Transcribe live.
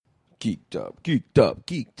Geeked up, geeked up,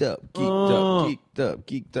 geeked up, geeked up, geeked up,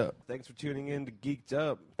 geeked up. Thanks for tuning in to Geeked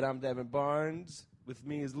Up. I'm Devin Barnes. With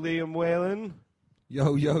me is Liam Whalen.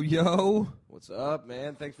 Yo, yo, yo. What's up,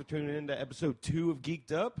 man? Thanks for tuning in to episode 2 of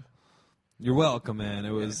Geeked Up. You're welcome, man. It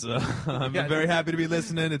was. I'm very happy to be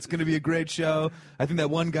listening. It's going to be a great show. I think that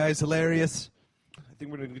one guy is hilarious. I think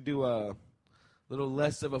we're going to do a little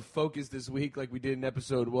less of a focus this week like we did in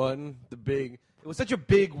episode 1. It was such a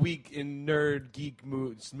big week in nerd geek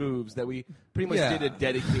moves that we pretty much did a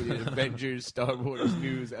dedicated Avengers Star Wars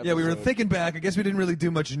news episode. Yeah, we were thinking back. I guess we didn't really do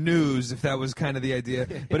much news, if that was kind of the idea.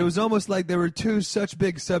 But it was almost like there were two such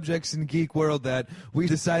big subjects in geek world that we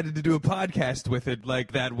decided to do a podcast with it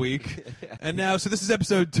like that week. And now, so this is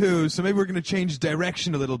episode 2, so maybe we're going to change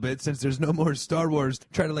direction a little bit since there's no more Star Wars.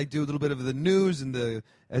 Try to do a little bit of the news in the,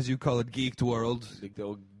 as you call it, geeked world.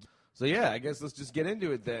 So yeah, I guess let's just get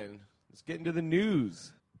into it then. Let's get into the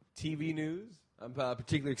news. TV news. I'm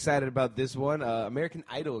particularly excited about this one. American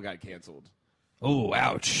Idol got canceled. Oh,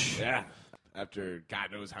 ouch. Yeah. After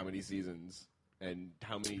God knows how many seasons and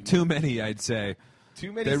how many. Too many, I'd say.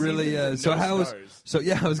 Too many they really, seasons and so no how stars. is, so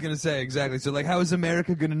yeah, I was going to say, exactly. So, how is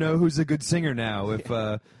America going to know who's a good singer now? If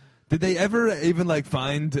did they ever even,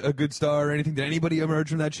 find a good star or anything? Did anybody emerge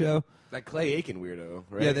from that show? That Clay Aiken weirdo,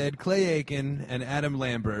 right? Yeah, they had Clay Aiken and Adam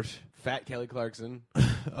Lambert. Fat Kelly Clarkson.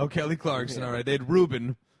 Oh, Kelly Clarkson, all right. They had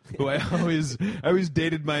Ruben, who I always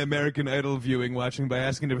dated my American Idol viewing, watching by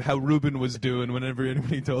asking him how Ruben was doing whenever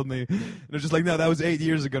anybody told me. And it was just like, no, that was 8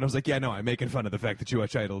 years ago. And I was like, yeah, no, I'm making fun of the fact that you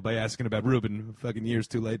watch Idol by asking about Ruben. Fucking years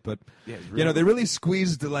too late. But, they really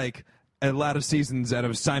squeezed, a lot of seasons out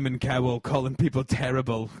of Simon Cowell calling people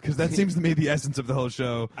terrible, because that seems to me the essence of the whole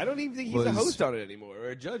show. I don't even think he's a host on it anymore or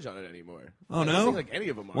a judge on it anymore. Oh, I no? don't think any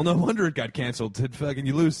of them are. Well, no wonder it got canceled.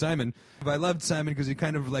 You lose Simon. I loved Simon because he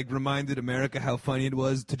kind of reminded America how funny it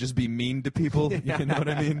was to just be mean to people. You know what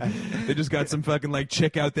I mean? They just got some fucking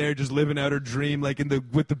chick out there just living out her dream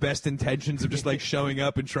with the best intentions of just showing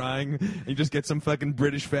up and trying. And you just get some fucking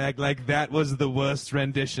British fag that was the worst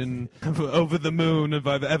rendition of Over the Moon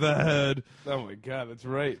I've ever heard. Oh my God, that's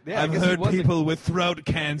right. Yeah, I've heard people with throat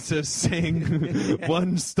cancer sing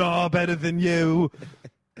One Star Better Than You.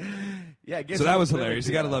 Yeah, I guess so that was hilarious.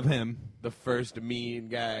 You got to love him. The first mean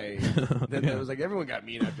guy. Then it was everyone got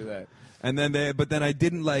mean after that. And then I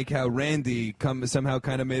didn't like how Randy somehow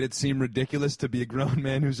kind of made it seem ridiculous to be a grown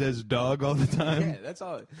man who says dog all the time. Yeah, that's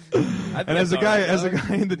all. And as a guy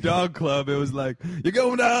in the dog club, it was like, you're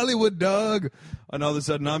going to Hollywood, dog. And all of a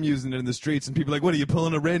sudden, I'm using it in the streets, and people are like, what, are you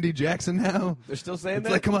pulling a Randy Jackson now? They're still saying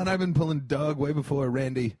that? It's come on, I've been pulling dog way before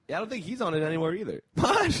Randy. Yeah, I don't think he's on it anymore either.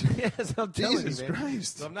 What? Yes, I'm telling you, Jesus man.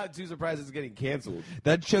 Christ. So I'm not too surprised it's getting canceled.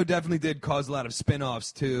 That show definitely did cause a lot of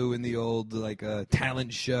spin-offs, too, in the old,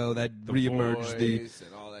 talent show that reemerged.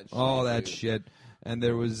 And all that shit. And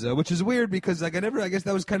there was, which is weird because I guess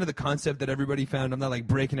that was kind of the concept that everybody found. I'm not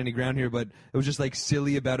breaking any ground here, but it was just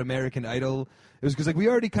silly about American Idol. It was because we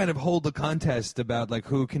already kind of hold a contest about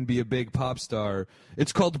who can be a big pop star.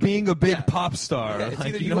 It's called being a big pop star. Yeah, it's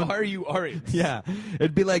either you are or you aren't. Yeah,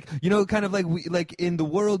 it'd be kind of in the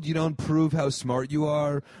world you don't prove how smart you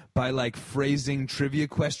are by phrasing trivia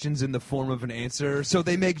questions in the form of an answer. So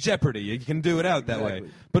they make Jeopardy. You can do it out that way.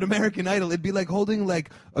 But American Idol, it'd be holding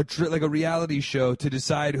a reality show to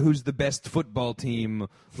decide who's the best football team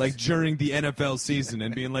during the NFL season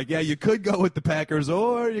and being yeah, you could go with the Packers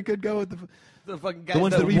or you could go with the fucking guys the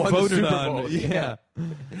ones that we voted on. Yeah.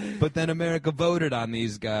 But then America voted on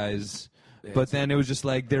these guys. But then it was just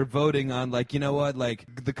they're voting on you know what,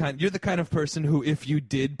 you're the kind of person who if you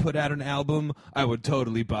did put out an album, I would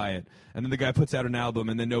totally buy it. And then the guy puts out an album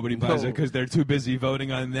and then nobody buys it because they're too busy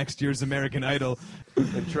voting on next year's American Idol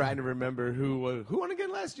and trying to remember who won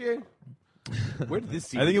again last year. Where did this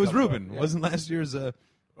season I think it was Ruben. From? Yeah. Wasn't last year's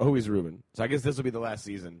Oh, he's Ruben. So I guess this will be the last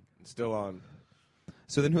season. It's still on.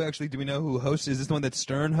 So then do we know who hosts? Is this the one that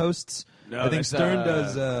Stern hosts? No, I think Stern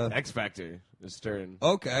does X Factor. Is Stern.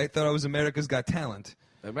 Okay, I thought it was America's Got Talent.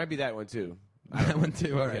 It might be that one too. That one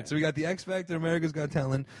too. All right. Yeah. So we got the X Factor, America's Got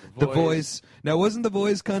Talent, The Voice. Now, wasn't The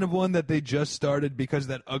Voice kind of one that they just started because of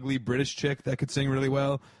that ugly British chick that could sing really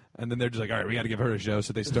well? And then they're just all right, we got to give her a show.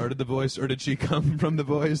 So they started The Voice, or did she come from The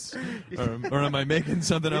Voice? Or am I making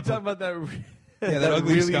something up? You're talking about that. Yeah, that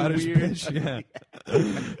ugly really Scottish weird bitch.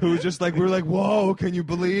 Yeah. Who was just we're whoa, can you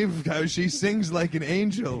believe how she sings like an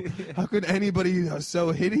angel? How could anybody so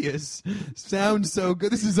hideous sound so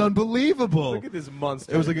good? This is unbelievable. Look at this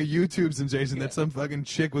monster. It was a YouTube sensation that some fucking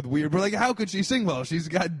chick with weird. We're how could she sing well? She's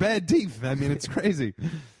got bad teeth. I mean, it's crazy.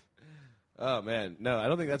 Oh, man. No, I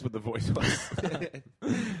don't think that's what The Voice was.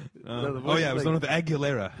 No, The Voice it was the one with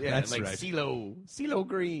Aguilera. Yeah, that's right. CeeLo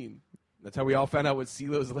Green. That's how we all found out what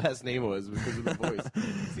CeeLo's last name was, because of the voice.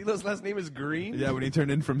 CeeLo's last name is Green? Yeah, when he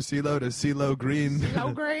turned in from CeeLo to CeeLo Green.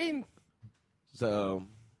 CeeLo Green! So,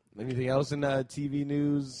 anything else in TV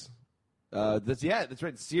news? That's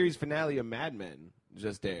right. Series finale of Mad Men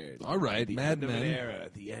just aired. All right, Mad Men.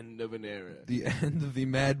 The end of an era. The end of the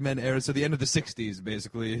Mad Men era. So the end of the 60s,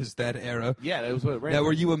 basically, is that era. Yeah, that was what it ran. Now,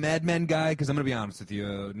 were you a Mad Men guy? Because I'm going to be honest with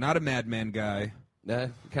you. Not a Mad Men guy. Nah,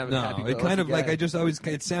 No, it kind of like,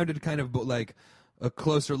 it sounded kind of like a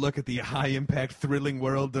closer look at the high-impact, thrilling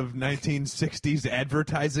world of 1960s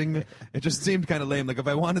advertising. It just seemed kind of lame. Like, if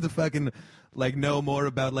I wanted to fucking, like, know more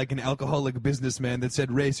about, like, an alcoholic businessman that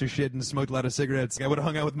said race or shit and smoked a lot of cigarettes, I would have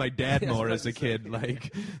hung out with my dad more as a kid.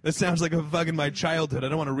 Like, that sounds like a fucking my childhood. I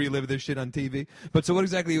don't want to relive this shit on TV. But so what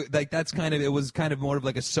exactly, like, it was kind of more of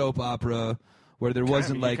like a soap opera where there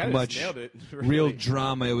wasn't like much real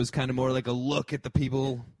drama. It was kind of more like a look at the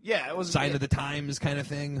people. Yeah, it was sign of the times kind of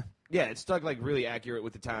thing. Yeah, it stuck like really accurate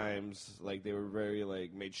with the times. Like they were very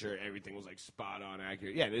like made sure everything was like spot on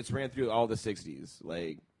accurate. Yeah, it's ran through all the 60s.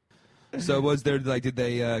 Like so was there like did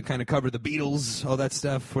they kind of cover the Beatles, all that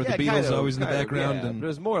stuff? Were the Beatles always in the background? Yeah. And but it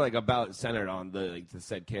was more like about centered on the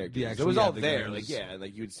said characters. Actual, it was all the there. guys.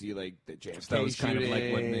 Like you'd see like the JFK that was kind of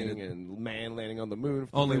like what made it. And man landing on the moon.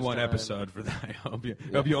 For only the first one time. episode for that. I hope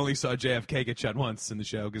you only saw JFK get shot once in the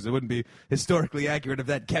show because it wouldn't be historically accurate if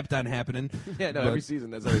that kept on happening. Yeah, no, every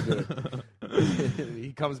season that's how they do it.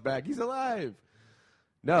 He comes back, he's alive.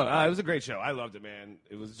 No, it was a great show. I loved it, man.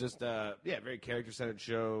 It was just, very character-centered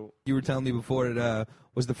show. You were telling me before it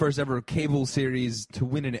was the first ever cable series to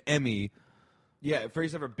win an Emmy. Yeah,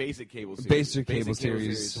 first ever basic cable series. Basic cable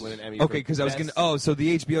series to win an Emmy. Okay, because I was going to... Oh, so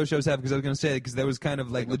the HBO shows have... Because I was going to say, because that was kind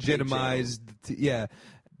of like legitimized... Yeah,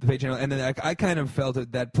 the pay channel. And then I kind of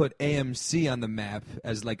felt that put AMC on the map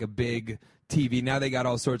as like a big... TV. Now they got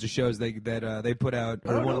all sorts of shows that they put out,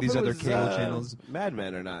 or one of these other cable channels. Mad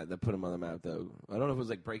Men or not that put them on the map though. I don't know if it was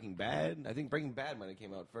like Breaking Bad. I think Breaking Bad might have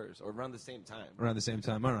came out first, or around the same time. Around the same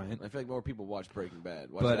time, all right. I feel like more people watched Breaking Bad.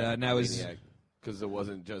 But now is because it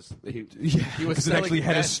wasn't just he was it actually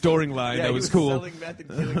had a storyline that was cool. Selling meth and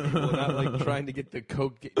killing people, not like trying to get the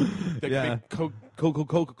big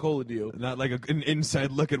Coca-Cola deal. Not like an inside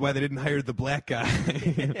look at why they didn't hire the black guy.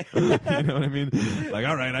 You know what I mean? Like,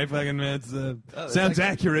 all right, I fucking sounds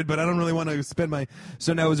accurate, but I don't really want to spend my.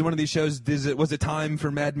 So now, was it one of these shows? Was it time for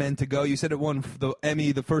Mad Men to go? You said it won the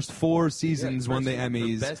Emmy. The first 4 seasons won the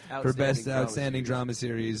Emmys for best outstanding drama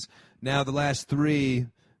series. Now the last 3.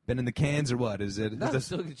 Been in the cans or what? Is it? No, it's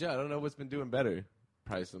still a good show. I don't know what's been doing better.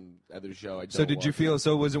 Probably some other show. So did you feel?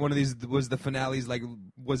 So was it one of these? Was the finales like?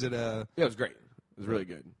 Was it a? Yeah, it was great. It was really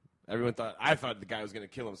good. I thought the guy was going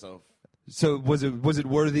to kill himself. So was it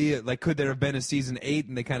worthy? Like, could there have been a season 8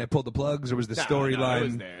 and they kind of pulled the plugs, or was the storyline? No, it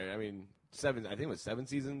was there. I mean, 7. I think it was 7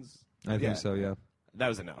 seasons. I think so. Yeah, that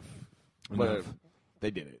was enough. But they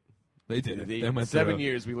did it. They did it. They went 7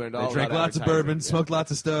 years. We learned all. They drank lots of bourbon, smoked lots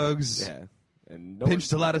of Stogs. Yeah. And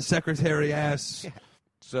pinched a lot of secretary ass. Yeah.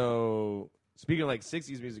 So, speaking of like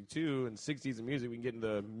 60s music too, and 60s music, we can get into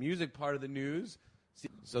the music part of the news.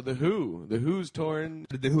 So The Who's touring.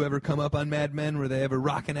 Did the Who ever come up on Mad Men? Were they ever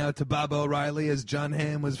rocking out to Bob O'Reilly as John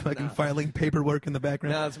Hamm was fucking filing paperwork in the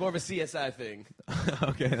background? No, it's more of a CSI thing.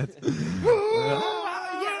 Okay. That's...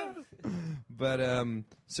 But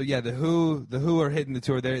so yeah, the Who are hitting the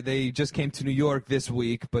tour. They just came to New York this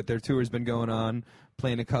week, but their tour's been going on,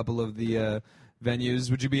 playing a couple of the venues.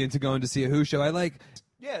 Would you be into going to see a Who show?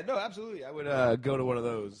 Yeah, no, absolutely. I would go to one of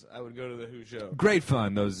those. I would go to the Who show. Great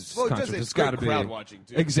fun, those concerts. It's got to be crowd watching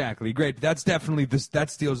too. Exactly, great. That's definitely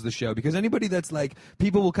that steals the show because anybody that's like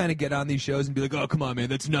people will kind of get on these shows and be like, "Oh, come on, man,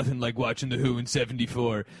 that's nothing like watching the Who in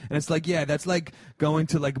 '74." And it's like, yeah, that's like going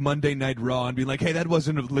to like Monday Night Raw and being like, "Hey, that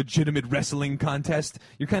wasn't a legitimate wrestling contest."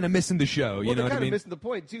 You're kind of missing the show. You know what I mean? They're kind of missing the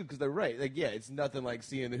point too because they're right. Like, yeah, it's nothing like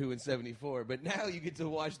seeing the Who in '74, but now you get to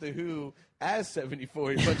watch the Who as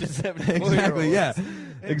 74, a bunch of 74-year-olds. Exactly, yeah.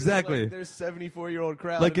 Exactly. There's 74-year-old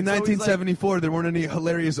crowd. Like in 1974, there weren't any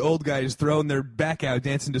hilarious old guys throwing their back out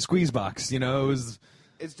dancing to Squeezebox. You know, it was...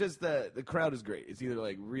 It's just the crowd is great. It's either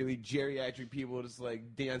like really geriatric people just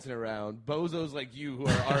like dancing around, bozos like you who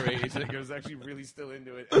are our age, like I was actually really still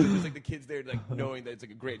into it. And there's like the kids there like knowing that it's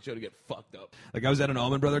like a great show to get fucked up. Like I was at an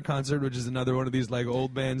Allman Brother concert, which is another one of these like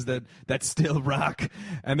old bands that still rock.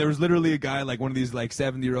 And there was literally a guy like one of these like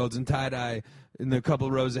 70-year-olds in tie-dye in the couple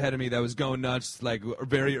rows ahead of me that was going nuts, like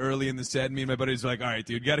very early in the set. And me and my buddies were like, all right,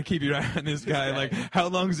 dude, got to keep your eye on this guy. Like, how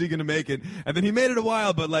long is he going to make it? And then he made it a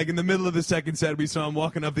while, but like in the middle of the second set, we saw him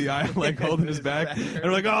walking up the aisle, like holding his back. And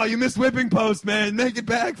we're like, oh, you missed whipping post, man. Make it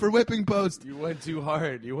back for whipping post. You went too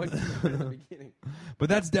hard. You went too hard at the beginning. But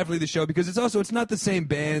that's definitely the show because it's not the same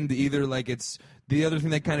band either. Like it's the other thing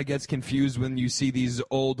that kind of gets confused when you see these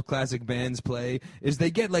old classic bands play is they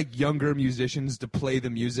get like younger musicians to play the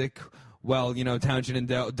music while, you know, Townshend and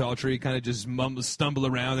Daltrey kind of just stumble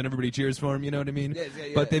around and everybody cheers for them, you know what I mean? Yeah.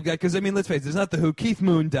 But they've got, because I mean, let's face it, it's not the Who. Keith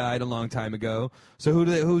Moon died a long time ago, so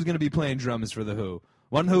who's going to be playing drums for the Who?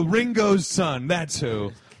 One Who, Ringo's son, that's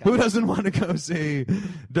who. Who doesn't want to go see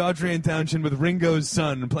Daltrey and Townshend with Ringo's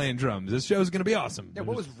son playing drums? This show's going to be awesome. Yeah,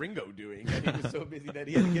 what was Ringo doing? He was so busy that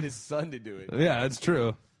he had to get his son to do it. Yeah, that's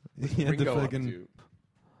true. He had Ringo to up fucking, to.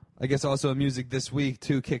 I guess also music this week,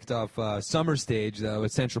 too, kicked off Summer Stage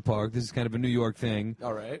at Central Park. This is kind of a New York thing.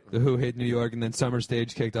 All right. The Who hit New York, and then Summer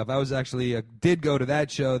Stage kicked off. I was actually, did go to that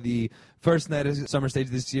show. The first night of Summer Stage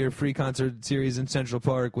this year, free concert series in Central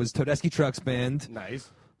Park, was Tedeschi Trucks Band.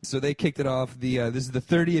 Nice. So they kicked it off. This is the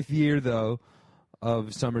 30th year, though,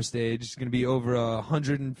 of Summer Stage. It's going to be over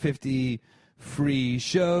 150 free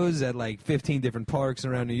shows at like 15 different parks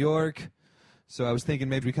around New York. So I was thinking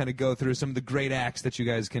maybe we kind of go through some of the great acts that you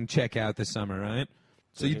guys can check out this summer, right?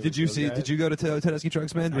 So did you go to Tedeschi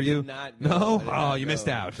Trucks Band? Were you? Did not go. No? I You missed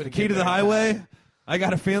out. The Couldn't Key get to the there in Highway? time. I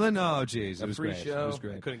got a feeling. Oh, jeez. It A was free great. show. It was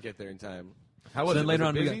great. I couldn't get there in time. How was So then it? later Was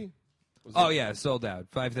on it we busy? Oh yeah, sold out.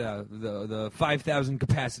 5,000. The 5,000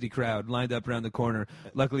 capacity crowd lined up around the corner.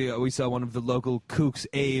 Luckily, we saw one of the local kooks,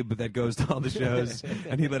 Abe, that goes to all the shows,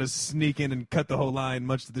 and he let us sneak in and cut the whole line,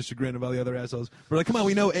 much to the chagrin of all the other assholes. We're like, come on,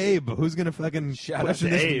 we know Abe. Who's gonna fucking Shout out question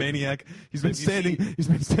to this Abe. maniac? He's been Have you standing. He's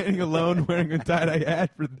been standing alone, wearing a tie-dye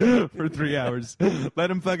hat for 3 hours.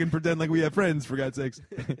 Let him fucking pretend like we have friends, for God's sakes.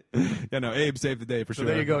 Yeah, no, Abe saved the day for So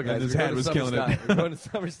sure. there you go, guys. And his We're hat going was to killing it. We're going to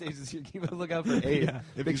Summer Stage this year. Keep a lookout for Abe. Yeah.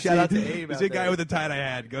 If Big you shout out to see- Abe. You see a guy with a tie-dye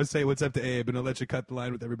hat, go say what's up to Abe, and he'll let you cut the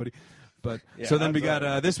line with everybody. But Yeah, so then we I'm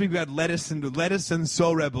got this week we got Lettuce and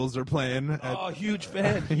Soul Rebels are playing. Oh, huge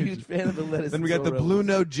fan. Huge fan of the Lettuce. Then we got the Blue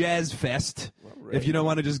Note Jazz Fest. right. If you don't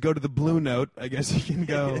want to just go to the Blue Note, I guess you can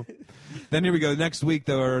go. Then here we go. Next week,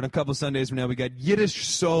 though, or in a couple Sundays from now, we got Yiddish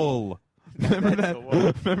Soul. Remember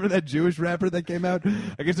that? Remember that Jewish rapper that came out?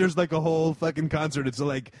 I guess there's like a whole fucking concert. It's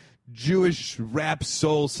like Jewish rap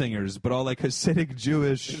soul singers, but all like Hasidic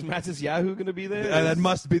Jewish. Is Mattis Yahoo going to be there? That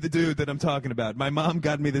must be the dude that I'm talking about. My mom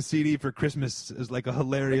got me the CD for Christmas as like a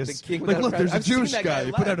hilarious. The King Like, Without look, a there's a I've seen Jewish that guy. He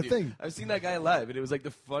live, put out a dude. thing. I've seen that guy live, and it was like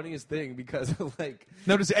the funniest thing because of like.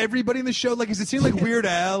 Now, does everybody in the show like? Does it seem like Weird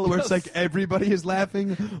Al, where it's like everybody is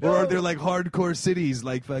laughing, or are there like hardcore cities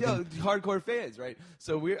like fucking? Yo, hardcore fans, right?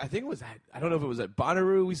 So I think it was I don't know if it was at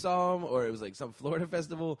Bonnaroo we saw him or it was like some Florida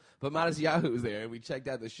festival, but Mattis Yahoo was there and we checked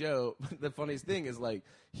out the show. The funniest thing is like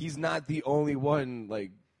he's not the only one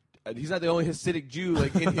like. He's not the only Hasidic Jew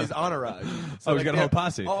like in his entourage. So, Oh, he's got a whole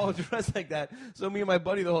posse. all dressed like that. So me and my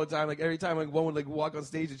buddy the whole time, like every time like one would like walk on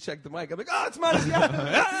stage and check the mic, I'm like, oh, it's Mattis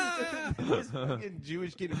Yahoo. This fucking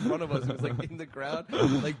Jewish kid in front of us who was like in the crowd,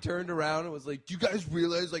 like turned around and was like, do you guys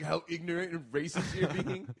realize like how ignorant and racist you're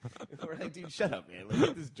being? And we're like, dude, shut up, man. Like,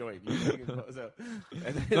 hit this joint. You fucking pose out.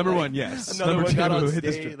 And then, Number like, one, yes. Another Number one got two, on hit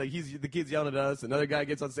this stage. joint. Like the kid's yelling at us. Another guy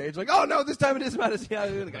gets on stage like, oh no, this time it is Mattis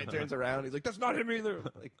Yahoo. The guy turns around. He's like, that's not him either.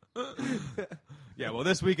 Like, Yeah, well,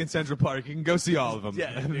 this week in Central Park, you can go see all of them.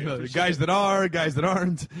 Yeah, dude, for guys that are, guys that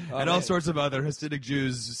aren't, and all man. sorts of other Hasidic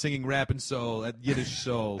Jews singing rap and soul at Yiddish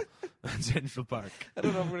Soul at Central Park. I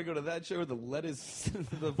don't know if we're gonna go to that show or the Lettuce.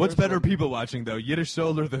 The What's first better one. people watching though, Yiddish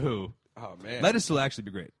Soul or The Who? Oh man, Lettuce will actually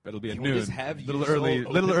be great. It'll be at Can we noon. just have little Yiddish early,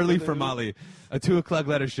 Soul little open early for for the- Molly. A 2:00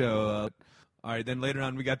 letter show. All right, then later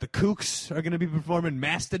on we got the Kooks are going to be performing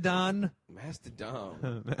Mastodon.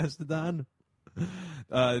 Mastodon. Mastodon.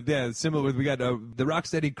 Yeah, similar with we got the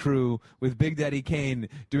Rocksteady Crew with Big Daddy Kane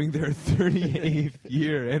doing their 38th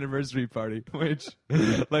year anniversary party, which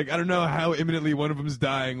like I don't know how imminently one of them's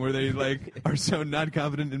dying where they like are so not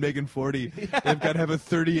confident in making 40 they've got to have a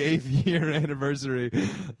 38th year anniversary.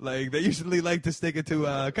 Like they usually like to stick it to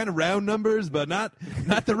kind of round numbers, but not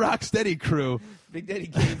the Rocksteady Crew. Big Daddy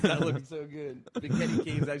Kane's not looking so good. Big Daddy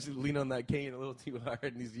Kane's actually leaning on that cane a little too hard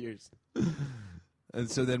in these years. And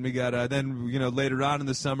so then we got later on in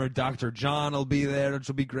the summer, Dr. John will be there, which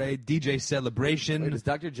will be great. DJ Celebration. Wait, is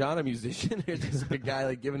Dr. John a musician or is this a guy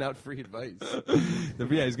like giving out free advice? Yeah,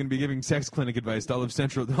 he's going to be giving sex clinic advice to all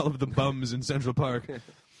of the bums in Central Park.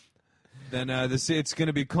 Then it's going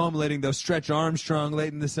to be culminating, though, Stretch Armstrong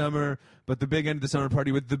late in the summer, but the big end of the summer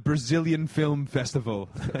party with the Brazilian Film Festival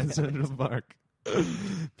at Central Park.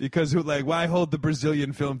 Because why hold the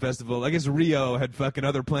Brazilian Film Festival? I guess Rio had fucking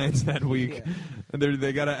other plans that week, and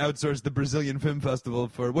they got to outsource the Brazilian Film Festival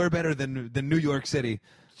for. We're better than New York City.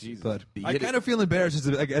 Jesus. But I kind of feel embarrassed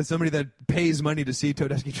as somebody that pays money to see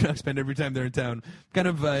Todeschi Truck Band every time they're in town. Kind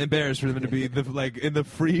of embarrassed for them to be in the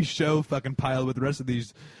free show fucking pile with the rest of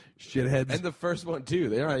these shitheads. And the first one too.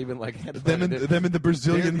 They're not even them in the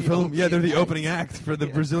Brazilian film. Yeah, they're the opening act for the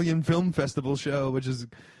Yeah. Brazilian Film Festival show, which is.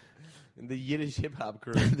 And the Yiddish hip hop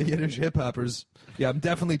crew. The Yiddish hip hoppers. Yeah, I'm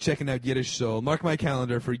definitely checking out Yiddish Soul. Mark my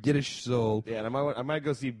calendar for Yiddish Soul. Yeah, and I might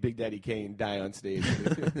go see Big Daddy Kane die on stage.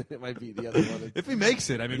 It might be the other one. If he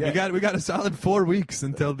makes it, I mean, Yeah. we got a solid 4 weeks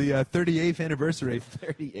until the 38th anniversary.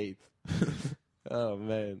 38th. Oh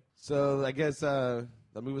man. So I guess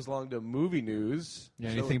that move us along to movie news. Yeah,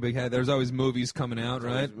 anything big? There's always movies coming out,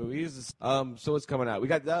 right? Movies. So what's coming out? We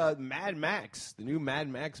got Mad Max, the new Mad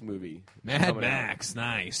Max movie. Mad coming Max, out.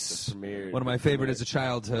 nice. The premiere. One of my favorite as a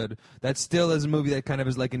childhood. That still is a movie that kind of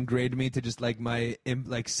has ingrained me to just my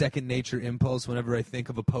second nature impulse. Whenever I think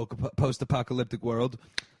of a post-apocalyptic world,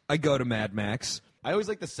 I go to Mad Max. I always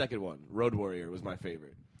like the second one. Road Warrior was my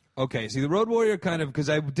favorite. Okay, see the Road Warrior kind of because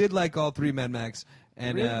I did like all three Mad Max,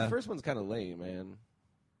 and Really, the first one's kind of lame, man.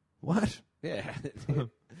 What? Yeah. And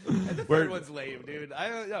the third one's lame, dude. I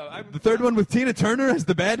don't know. The third one with Tina Turner as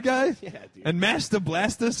the bad guy? Yeah, dude. And Master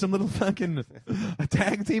Blaster, some little fucking a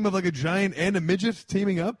tag team of a giant and a midget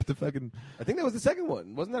teaming up to fucking. I think that was the second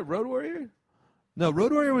one. Wasn't that Road Warrior? No,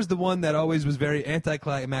 Road Warrior was the one that always was very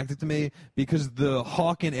anticlimactic to me because the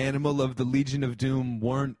hawk and animal of the Legion of Doom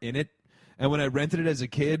weren't in it. And when I rented it as a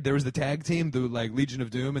kid, there was the tag team, the Legion of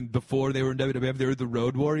Doom, and before they were in WWF, they were the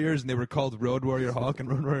Road Warriors, and they were called Road Warrior Hawk and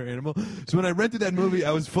Road Warrior Animal. So when I rented that movie, I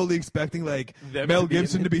was fully expecting Them Mel to be in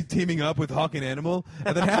Gibson it. to be teaming up with Hawk and Animal,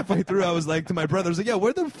 and then halfway through, I was like to my brother, I was like, "Yeah,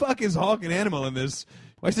 where the fuck is Hawk and Animal in this?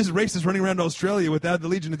 Why is this racist running around Australia without the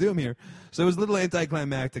Legion of Doom here?" So it was a little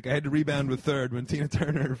anticlimactic. I had to rebound with third when Tina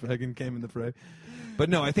Turner fucking came in the fray. But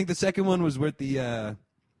no, I think the second one was with the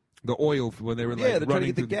oil when they were Yeah, they're trying to running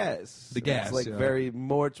get the through gas. The gas, It's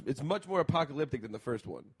yeah. It's much more apocalyptic than the first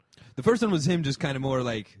one. The first one was him just kind of more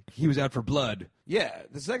like he was out for blood. Yeah,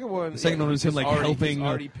 the second one. The second one was him, he's helping. He's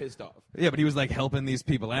already pissed off. Yeah, but he was helping these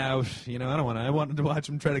people out. You know, I wanted to watch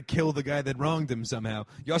him try to kill the guy that wronged him somehow.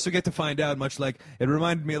 You also get to find out, much like it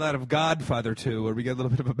reminded me a lot of Godfather 2, where we get a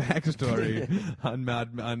little bit of a backstory on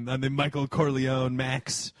the Michael Corleone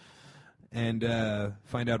Max. And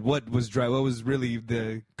find out what was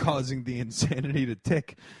really causing the insanity to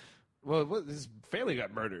tick. Well, his family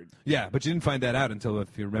got murdered. Yeah, but you didn't find that out until,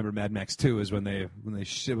 if you remember, Mad Max 2 is when they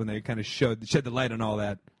kind of shed the light on all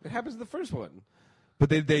that. It happens in the first one. But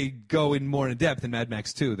they go in more in depth in Mad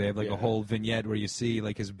Max 2. They have Yeah. a whole vignette where you see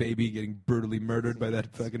his baby getting brutally murdered by that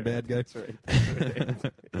fucking bad guy. That's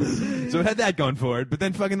right. So it had that going for it. But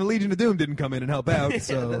then fucking the Legion of Doom didn't come in and help out. Yeah,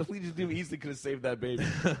 So the Legion of Doom easily could have saved that baby.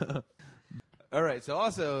 All right,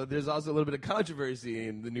 so there's also a little bit of controversy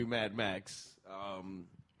in the new Mad Max, and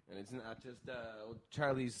it's not just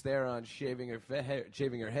Charlize Theron shaving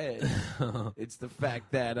her head. It's the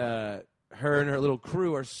fact that her and her little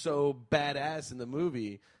crew are so badass in the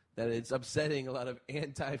movie that it's upsetting a lot of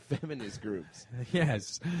anti-feminist groups.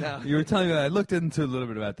 yes, Now- you were telling me that. I looked into a little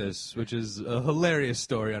bit about this, which is a hilarious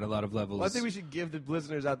story on a lot of levels. Well, I think we should give the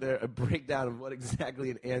listeners out there a breakdown of what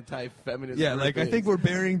exactly an anti-feminist Yeah, group I is. think we're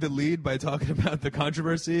burying the lead by talking about the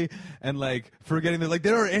controversy and forgetting that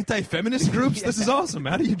there are anti-feminist groups. This is awesome.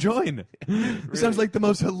 How do you join? It sounds like the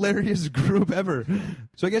most hilarious group ever.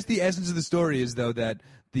 So I guess the essence of the story is though that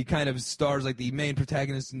the kind of stars, the main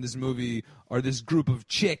protagonists in this movie, are this group of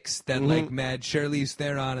chicks that Mad Charlize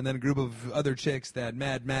Theron, and then a group of other chicks that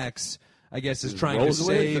Mad Max, I guess, is trying to rolls with,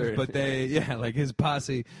 save. or- But his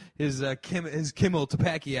posse, his Kimmel to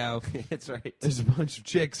Pacquiao. That's right. There's a bunch of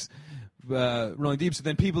chicks rolling deep. So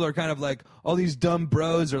then people are kind of all these dumb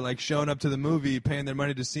bros are showing up to the movie, paying their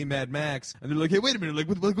money to see Mad Max, and they're like, "Hey, wait a minute!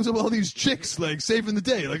 What's up with all these chicks saving the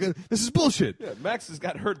day? This is bullshit." Yeah, Max has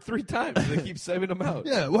got hurt 3 times. And they keep saving him out.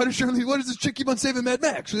 Yeah, why does this chick keep on saving Mad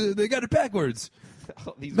Max? They got it backwards.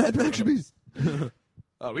 All these Mad Max should be.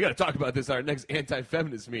 Oh, we got to talk about this at our next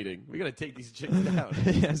anti-feminist meeting. We got to take these chicks down.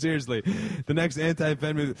 Yeah, seriously. The next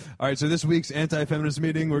anti-feminist. All right, so this week's anti-feminist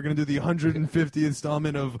meeting, we're going to do the 150th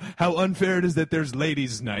installment of how unfair it is that there's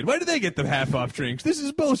ladies' night. Why do they get the half-off drinks? This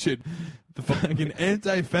is bullshit. The fucking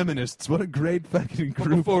anti-feminists. What a great fucking But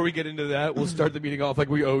group. before we get into that, we'll start the meeting off like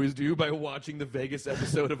we always do by watching the Vegas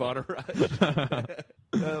episode of Entourage.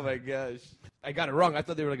 Oh my gosh, I got it wrong. I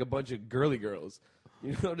thought they were a bunch of girly girls.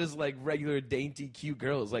 You know, just like regular dainty, cute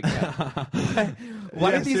girls like that.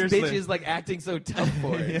 Why Yeah, are these seriously. bitches like acting so tough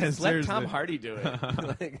for it? Yeah, Just let seriously. Tom Hardy do it.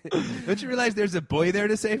 Like, Don't you realize there's a boy there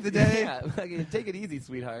to save the day? yeah, like, take it easy,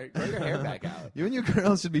 sweetheart. Grow your hair back out. You and your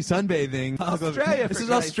girls should be sunbathing. Australia, This for is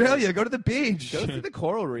Christ's Australia. sake. Go to the beach. Go through the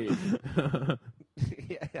coral reef.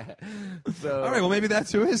 Yeah. So, All right, well, maybe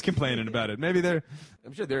that's who is complaining about it. Maybe they're...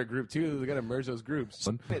 I'm sure they're a group too. They got to merge those groups.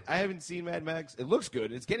 I haven't seen Mad Max. It looks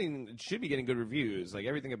good. It should be getting good reviews. Like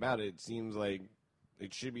everything about it seems like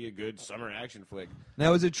it should be a good summer action flick.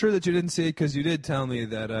 Now, is it true that you didn't see it? Because you did tell me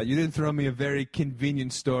that you did throw me a very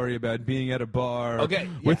convenient story about being at a bar Okay,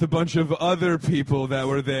 with yeah. a bunch of other people that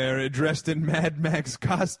were there dressed in Mad Max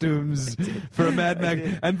costumes for a Mad Max.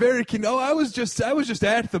 did. And I was just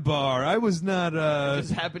at the bar. I was not. I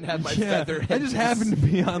just happened to have my feather I just headpiece. happened to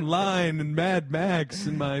be online in Mad Max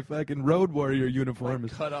in my fucking Road Warrior uniform.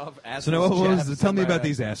 Cut off. So now, tell me about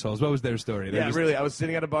these assholes. What was their story? They're Yeah, just- really. I was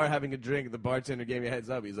sitting at a bar having a drink. And the bartender gave me a heads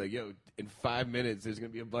up. He's like, "Yo, in 5 minutes, there's gonna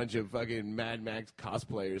be a bunch of fucking Mad Max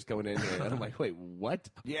cosplayers coming in here." And I'm like, "Wait, what?"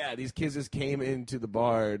 Yeah, these kids just came into the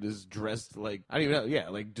bar just dressed like I don't even know. Yeah,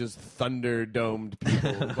 like just thunder domed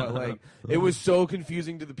people. But like, it was so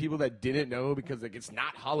confusing to the people that didn't know because like it's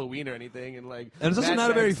not Halloween or anything. And like, And it's also Mad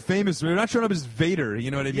not a very Max- famous. They're not showing up as Vader. You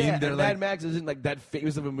know what I mean? Yeah, They're and like, Mad Max isn't like that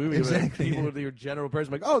famous of a movie. Where, like, Exactly. people with your general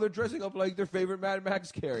person like, oh, they're dressing up like their favorite Mad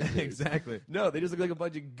Max character. exactly. No, they just look like a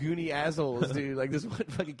bunch of goony assholes, dude. Like this one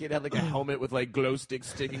fucking kid had like a helmet with like glow sticks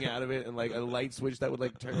sticking out of it and like a light switch that would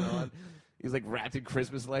like turn on. He's like wrapped in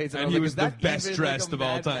Christmas lights, I And he like, was is the that best even, dressed like, of a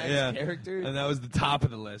all Mad time. Max Yeah, character. and that was the top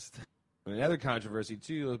of the list. Another controversy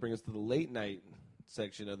too. Let's bring us to the late night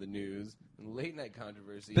section of the news. Late night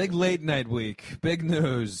controversy. Big late night week. Big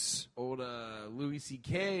news. Old Louis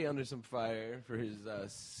C.K. under some fire for his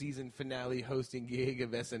season finale hosting gig of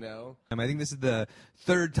SNL. I think this is the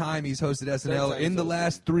third time he's hosted Third SNL time in he's the hosted.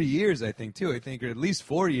 last 3 years, I think, too. I think, or at least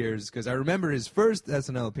 4 years, because I remember his first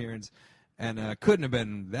SNL appearance, and couldn't have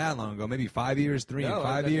been that long ago. Maybe 5 years, three and No, I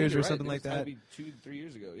 5 think years, you're or right. something It like had to that. be 2-3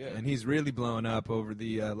 years ago. Yeah. And he's really blown up over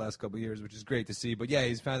the last couple of years, which is great to see. But yeah,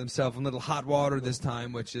 he's found himself in a little hot water this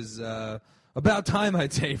time, which is about time,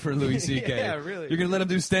 I'd say, for Louis C.K. Yeah, really. You're gonna let him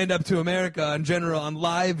do stand up to America on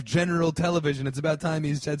live general television. It's about time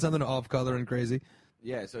he's said something off color and crazy.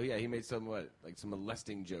 Yeah, so yeah, he made some some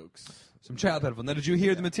molesting jokes. Some child pedophilia. Now, did you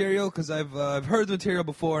hear the material? Because I've heard the material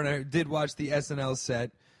before, and I did watch the SNL set.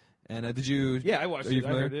 And did you? Yeah, I watched Are you it. I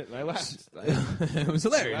familiar? heard it, and I laughed. It was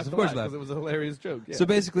hilarious. Of course, I laughed. It was a hilarious joke. Yeah. So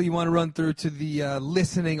basically, you want to run through to the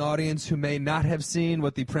listening audience who may not have seen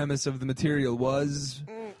what the premise of the material was,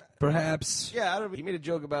 perhaps. yeah, I don't. He made a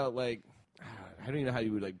joke about like. I don't even know how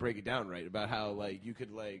you would like break it down right about how like you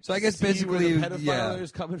could like. So I guess see basically, where the pedophile yeah.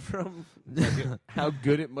 is coming from. Like, how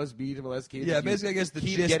good it must be to molest kids. Yeah, if you basically, I guess the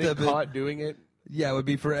keep gist getting of it- caught doing it. Yeah, it would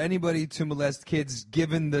be for anybody to molest kids,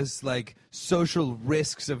 given this like social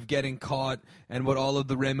risks of getting caught and what all of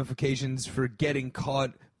the ramifications for getting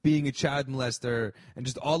caught being a child molester and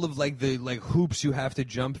just all of like the like hoops you have to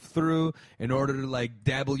jump through in order to like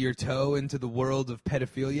dabble your toe into the world of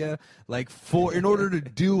pedophilia. Like in order to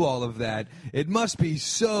do all of that, it must be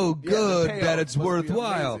so the good payoff that it's must be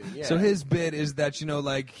worthwhile. amazing, yeah. So his bit is that, you know,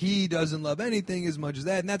 like he doesn't love anything as much as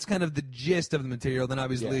that, and that's kind of the gist of the material. Then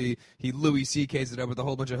obviously he Louis C.K.'s it up with a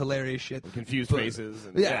whole bunch of hilarious shit. Confused But- faces.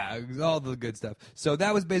 And, Yeah, all the good stuff. So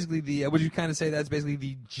that was basically the. Would you kind of say that's basically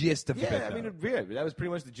the gist of the bit? Yeah, I mean, that was pretty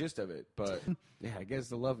much the gist of it. But yeah, I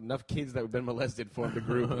guess enough kids that have been molested formed a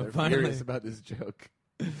group, and they're Finally. furious about this joke.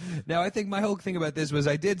 Now, I think my whole thing about this was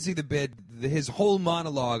I did see the bit. His whole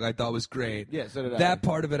monologue I thought was great. Yeah, so did I. That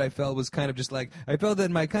part of it I felt was kind of just like, I felt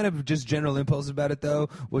that my kind of just general impulse about it, though,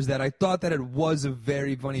 was that I thought that it was a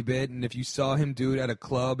very funny bit, and if you saw him do it at a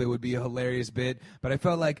club, it would be a hilarious bit. But I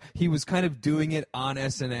felt like he was kind of doing it on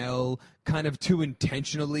SNL, kind of too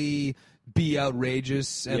intentionally be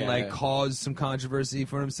outrageous and Yeah. like cause some controversy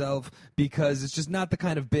for himself, because it's just not the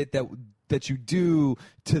kind of bit that you do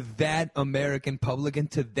to that American public and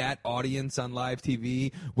to that audience on live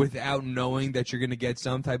TV without knowing that you're going to get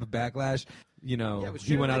some type of backlash. You know, Yeah, but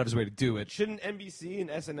he went shouldn't out of his way to do it. Shouldn't NBC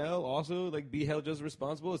and SNL also like be held just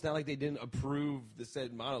responsible? It's not like they didn't approve the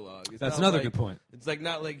said monologue. It's That's not another like- good point. It's like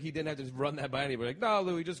not like he didn't have to run that by anybody. Like, no,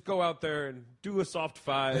 Louis, just go out there and do a soft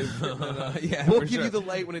five. And then, Yeah, we'll for give sure. you the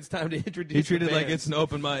light when it's time to introduce. He treated the it like band. it's an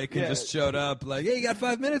open mic and Yeah. just showed up like, hey, you got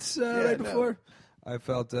 5 minutes right no. before? I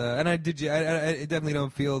felt, and I definitely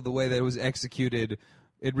don't feel the way that it was executed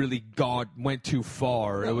it really went too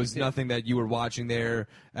far. It was nothing that you were watching there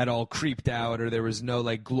at all creeped out, or there was no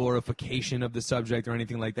like glorification of the subject or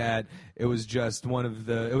anything like that. It was just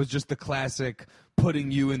the classic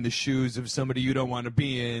putting you in the shoes of somebody you don't want to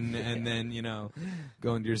be in, and then, you know,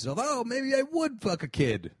 going to yourself, oh, maybe I would fuck a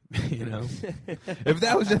kid, you know? If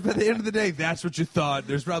at the end of the day, that's what you thought,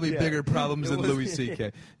 there's probably bigger problems than Louis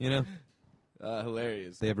C.K., you know?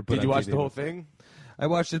 Hilarious. They ever put Did you on watch TV. the whole thing? I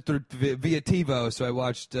watched it through via TiVo, so I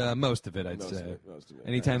watched most of it, I'd say. Most of it.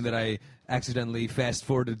 Anytime that I accidentally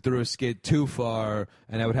fast-forwarded through a skit too far,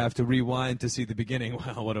 and I would have to rewind to see the beginning,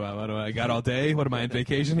 well, what do I got all day? What am I on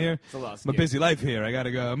vacation here? It's a lot of I'm a skits. busy life here. I got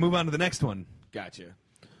to go move on to the next one. Gotcha.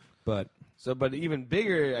 But But even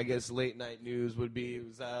bigger, I guess, late night news would be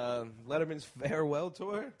Letterman's farewell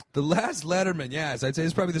tour. the last Letterman, yes, I'd say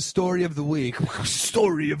it's probably the story of the week.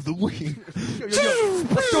 Story of the week.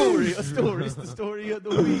 A story. It's the story of the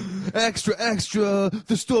week. Extra, extra,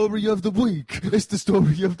 the story of the week. It's the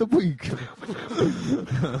story of the week.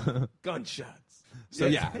 Gunshots. So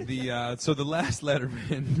yeah, the last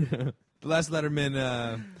Letterman,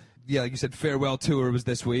 yeah, like you said, farewell tour was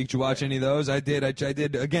this week. Did you watch any of those? I did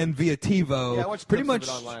again via TiVo. Yeah, I watched pretty clips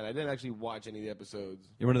much of it online. I didn't actually watch any of the episodes.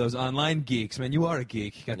 You're one of those online geeks, man. You are a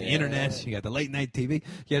geek. You got the internet. You got the late night TV.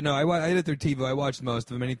 Yeah, no, I did it through TiVo. I watched most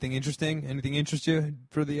of them. Anything interesting? Anything interest you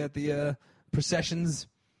for the processions?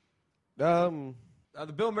 The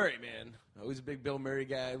Bill Murray, man. Always a big Bill Murray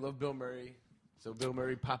guy. I love Bill Murray. So Bill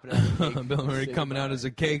Murray popping out of the cake. Bill Murray coming out as a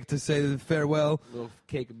cake to say farewell. Little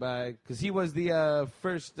cake goodbye. Because he was the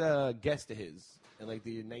first guest of his in like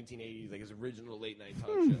the 1980s, like his original late night talk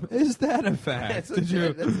show. Is that a fact? Did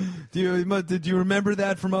you remember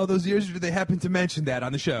that from all those years, or did they happen to mention that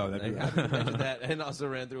on the show? I happened to mention that, and also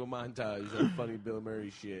ran through a montage of funny Bill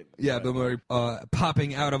Murray shit. Yeah, Bill Murray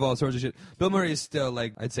popping out of all sorts of shit. Bill Murray is still,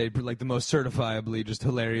 like, I'd say, like the most certifiably just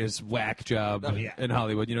hilarious whack job in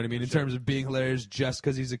Hollywood. You know what I mean? In terms of being hilarious just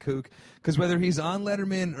because he's a kook. Because whether he's on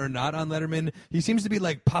Letterman or not on Letterman, he seems to be,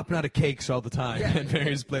 like, popping out of cakes all the time at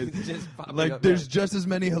various places. Like, there's just as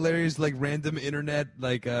many hilarious, like, random internet,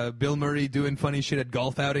 like, Bill Murray doing funny shit at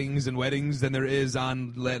golf outings and weddings than there is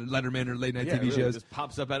on Letterman or late night TV really, shows. Just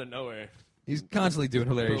pops up out of nowhere. He's constantly doing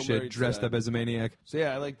hilarious Bill shit, Murray dressed up as a maniac. So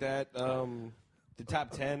yeah, I like that. The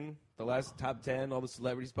top 10, the last top 10, all the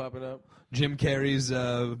celebrities popping up. Jim Carrey's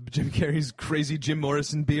crazy Jim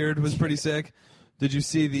Morrison beard was pretty sick. Did you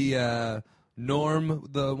see the Norm,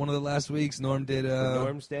 one of the last weeks? Norm did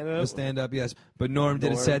Norm stand-up? The stand-up, yes. But Norm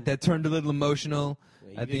did a set that turned a little emotional.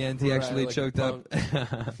 Yeah, at the end, he cry actually like choked up.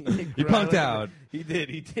 He punked out. He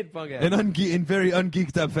did punk out. In very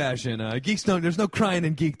ungeeked up fashion. Geeks don't. There's no crying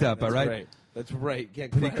in geeked up. That's all right. That's right. He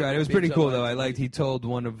cried. It was pretty cool though. I liked. He told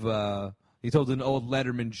an old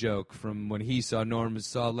Letterman joke from when he saw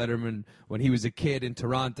Letterman when he was a kid in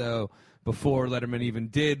Toronto. Before Letterman even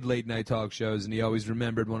did late night talk shows, and he always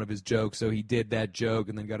remembered one of his jokes, so he did that joke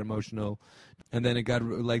and then got emotional. And then it got,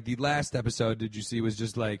 like, the last episode, did you see, was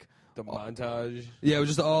just like the montage. Yeah, it was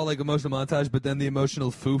just all like emotional montage, but then the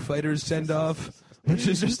emotional Foo Fighters send off, which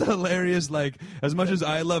is just hilarious. Like, as much as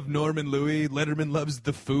I love Norman Louis, Letterman loves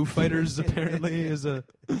the Foo Fighters. Apparently,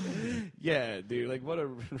 yeah, dude. Like, what a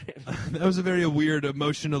that was a very weird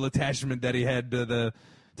emotional attachment that he had to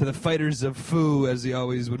the fighters of Foo, as he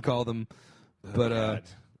always would call them. But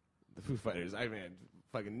the Foo Fighters. I mean,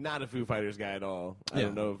 fucking not a Foo Fighters guy at all. I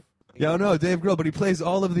don't know. Yeah, no, Dave Grohl, but he plays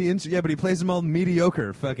all of the but he plays them all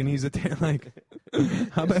mediocre. Fucking, he's like,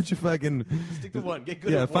 how about you fucking stick to one, get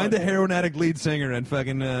good. Yeah, at find one. a heroin addict lead singer and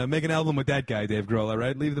fucking make an album with that guy, Dave Grohl. All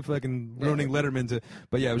right, leave the fucking ruining Letterman to.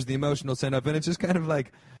 But yeah, it was the emotional send up, and it's just kind of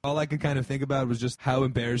like all I could kind of think about was just how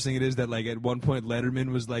embarrassing it is that like at one point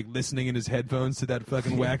Letterman was like listening in his headphones to that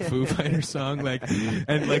fucking whack Foo Fighters song, like,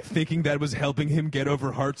 and like thinking that was helping him get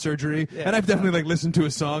over heart surgery. Yeah. And I've definitely like listened to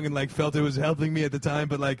a song and like felt it was helping me at the time,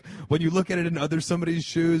 but like when you look at it in somebody's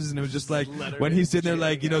shoes, and it was just like when he's sitting there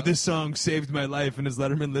like, you know, this song saved my life, and is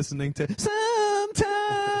Letterman listening to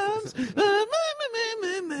sometimes.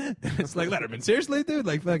 It's like, Letterman, seriously, dude,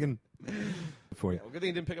 like fucking. For you. Well, good thing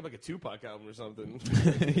he didn't pick up like a Tupac album or something.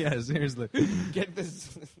 Yeah, seriously. Get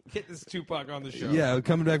this Tupac on the show. Yeah,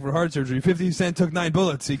 coming back for heart surgery. 50 Cent took 9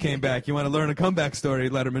 bullets. He came back. You want to learn a comeback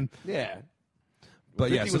story, Letterman? Yeah. But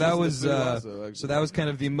 50 yeah, so was that listening was to Foo also, actually. so that was kind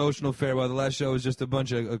of the emotional farewell. The last show was just a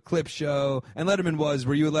bunch of a clip show, and Letterman was.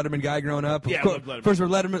 Were you a Letterman guy growing up? Yeah, Of course. I loved Letterman. First, were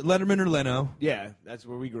Letterman or Leno? Yeah, that's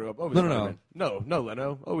where we grew up. Always No. Letterman. No,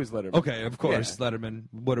 Leno. Always Letterman. Okay, of course, Letterman.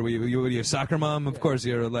 What are we? Are you a soccer mom? Of course,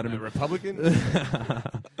 you're a A Letterman. Republican?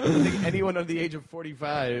 I think anyone under the age of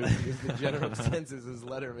 45 is the general consensus is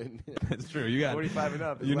Letterman. That's true. You got 45 and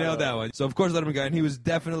up. Is You nailed Leno. that one. So of course Letterman guy, and he was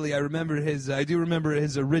definitely. I do remember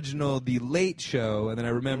his original The Late Show, and then I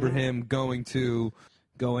remember him going from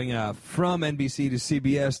NBC to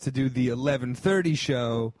CBS to do the 11:30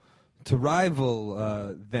 show to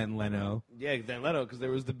rival then Leno. Yeah, then Leno, because there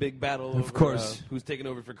was the big battle. Of course. Who's taking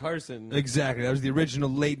over for Carson? Exactly. That was the original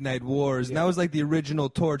late night wars, and that was like the original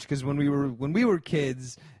torch. Because when we were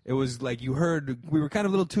kids, it was like we were kind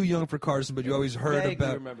of a little too young for Carson, but you always heard Vaguely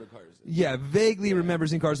about. remember Carson. Yeah, vaguely remember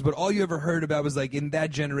seeing Carson, but all you ever heard about was like in that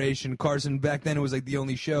generation, Carson. Back then, it was like the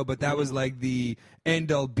only show, but that was like the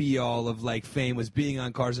end-all be-all of like fame was being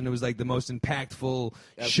on Carson. It was like the most impactful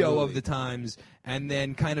show of the times, and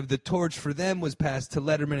then kind of the torch for them was passed to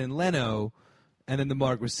Letterman and Leno. And then the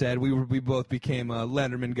mark was said. We both became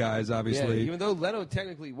Letterman guys, obviously. Yeah, even though Leno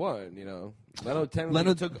technically won, Leno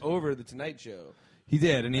technically took over the Tonight Show. He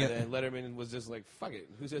did, and then Letterman was just like, "Fuck it,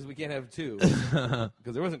 who says we can't have two?"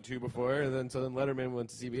 Because there wasn't two before. And so then Letterman went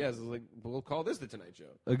to CBS. It was like, "We'll call this the Tonight Show."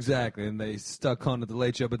 Exactly, and they stuck on to the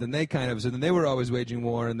Late Show. But then they were always waging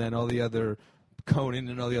war, and then all the other Conan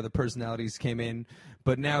and all the other personalities came in.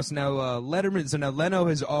 But now Letterman. So now Leno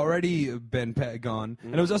has already been gone,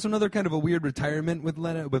 and it was also another kind of a weird retirement with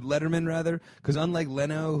Letterman rather, because unlike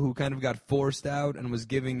Leno, who kind of got forced out and was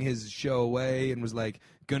giving his show away and was like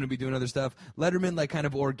going to be doing other stuff, Letterman like kind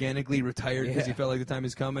of organically retired because he felt like the time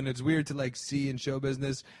is coming. It's weird to like see in show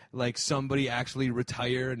business like somebody actually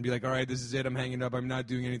retire and be like, all right, this is it. I'm hanging up. I'm not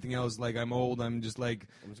doing anything else. Like I'm old. I'm just like,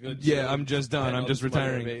 I'm just done. I'm just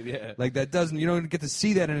retiring. Like that doesn't. You don't get to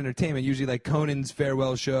see that in entertainment. Usually, like Conan's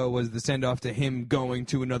farewell show was the send off to him going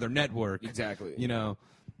to another network. Exactly.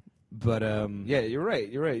 But yeah, you're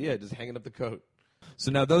right. Yeah, just hanging up the coat.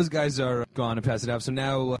 So now those guys are gone and passed it off. So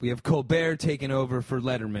now we have Colbert taking over for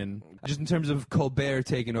Letterman. Just in terms of Colbert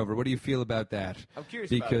taking over, what do you feel about that? I'm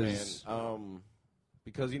curious about it, man.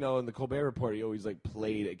 Because, in the Colbert Report, he always, like,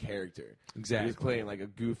 played a character. Exactly. He was playing, like, a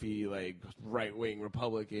goofy, like, right-wing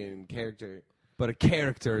Republican character. But a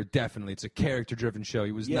character, definitely. It's a character-driven show.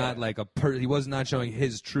 He was not like he was not showing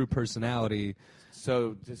his true personality.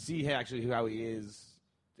 So to see actually how he is,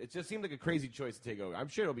 it just seemed like a crazy choice to take over. I'm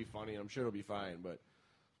sure it'll be funny, and I'm sure it'll be fine, but...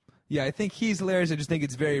 Yeah, I think he's hilarious. I just think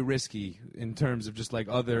it's very risky in terms of just like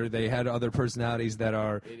they had other personalities that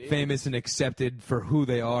are famous and accepted for who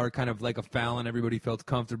they are, kind of like a Fallon. Everybody felt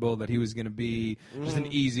comfortable that he was going to be just an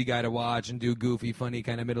easy guy to watch and do goofy, funny,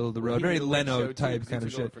 kind of middle of the road, very Leno type kind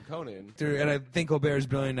of shit. For Conan. And I think Colbert is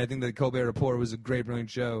brilliant. I think the Colbert Report was a great, brilliant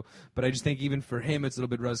show. But I just think even for him, it's a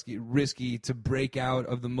little bit risky to break out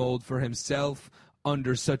of the mold for himself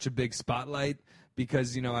under such a big spotlight.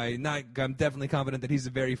 Because, I'm definitely confident that he's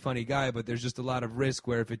a very funny guy, but there's just a lot of risk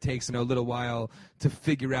where if it takes a little while to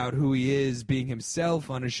figure out who he is being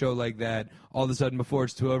himself on a show like that, all of a sudden before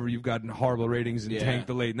it's too over, you've gotten horrible ratings and tanked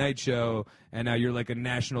the late night show, and now you're like a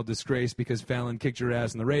national disgrace because Fallon kicked your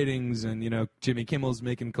ass in the ratings, and, Jimmy Kimmel's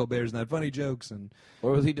making Colbert's Not Funny jokes.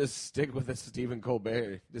 Or will he just stick with a Stephen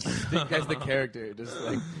Colbert? Just stick as the character. Just,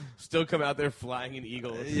 like, still come out there flying in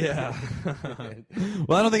eagles. Yeah.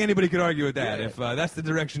 Well, I don't think anybody could argue with that. If that's the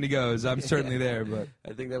direction he goes, I'm certainly there. But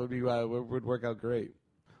I think that would work out great.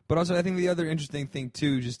 But also, I think the other interesting thing,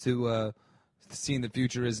 too, just to see in the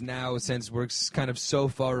future is now, since we're kind of so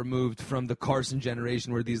far removed from the Carson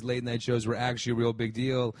generation where these late night shows were actually a real big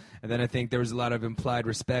deal, and then I think there was a lot of implied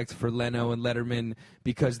respect for Leno and Letterman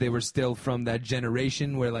because they were still from that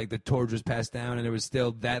generation where like the torch was passed down and there was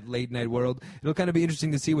still that late night world. It'll kind of be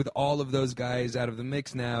interesting to see with all of those guys out of the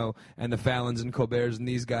mix now and the Fallons and Colberts and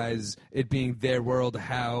these guys, it being their world,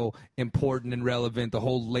 how important and relevant the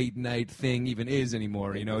whole late night thing even is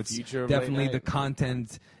anymore. It's definitely the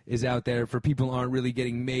content is out there for people who aren't really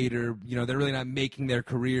getting made or, they're really not making their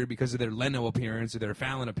career because of their Leno appearance or their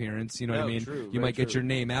Fallon appearance. You know what I mean? True, you might get your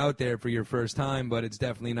name out there for your first time, but it's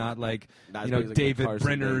definitely not like, David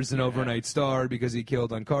Brenner's an overnight star because he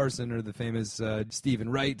killed on Carson or the famous Stephen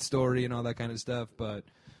Wright story and all that kind of stuff. But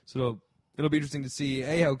so it'll be interesting to see,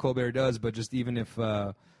 how Colbert does, but just even if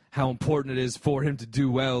how important it is for him to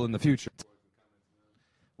do well in the future.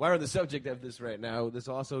 While we're on the subject of this right now, this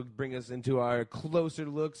also brings us into our closer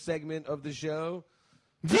look segment of the show.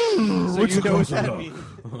 So What's you know what closer that look? means.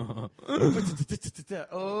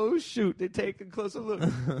 Oh, shoot. They take a closer look.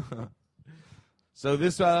 So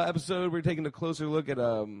this episode, we're taking a closer look at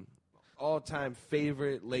all-time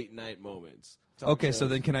favorite late-night moments. Okay, so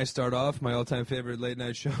then can I start off my all-time favorite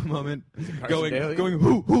late-night show moment? Daly? going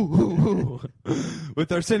hoo, hoo, hoo, hoo,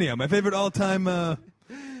 with Arsenio. My favorite all-time...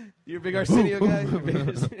 You're a big Arsenio guy? You're a big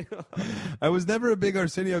Arsenio? I was never a big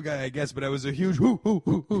Arsenio guy, I guess, but I was a huge hoo, hoo,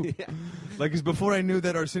 hoo, hoo. Yeah. Like, 'cause before I knew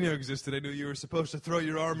that Arsenio existed, I knew you were supposed to throw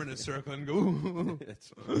your arm in a circle and go, ooh.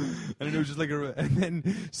 And it was just like and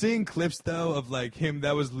then seeing clips, though, of, like, him,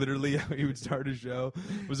 that was literally how he would start a show.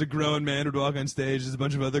 It was a grown man would walk on stage, there's a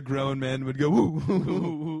bunch of other grown men would go,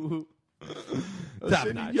 ooh. Top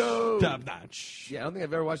notch. Top notch. Yeah, I don't think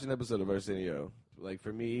I've ever watched an episode of Arsenio. Like,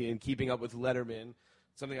 for me, in keeping up with Letterman,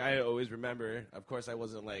 something I always remember. Of course, I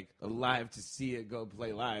wasn't, like, alive to see it go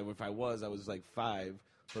play live. If I was like 5.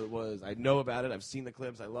 But it was. I know about it. I've seen the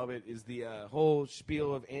clips. I love it. Is the whole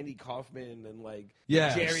spiel of Andy Kaufman and, like,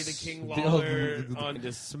 Yes. Jerry the King Lawler on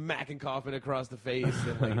just smacking Kaufman across the face.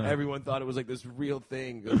 And, like, everyone thought it was, like, this real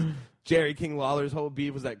thing. 'Cause Jerry King Lawler's whole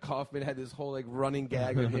beef was that Kaufman had this whole, like, running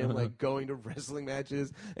gag of him, like, going to wrestling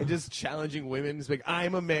matches and just challenging women. He's like,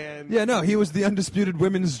 I'm a man. Yeah, no, he was the undisputed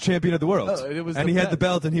women's champion of the world. Oh, it was and the he had the best.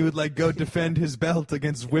 belt, and he would, like, go defend his belt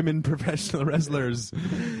against women professional wrestlers.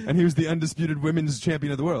 And he was the undisputed women's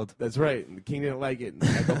champion of the world. That's right. And the King didn't like it. And he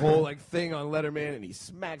had the whole like thing on Letterman, and he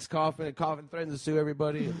smacks Kaufman, and Kaufman threatens to sue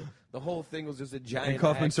everybody. And the whole thing was just a giant. And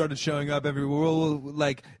Kaufman act. started showing up everywhere. Well,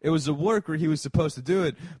 like, it was a work where he was supposed to do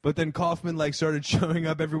it, but then Kaufman, like, started showing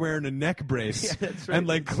up everywhere in a neck brace. Yeah, that's right. And,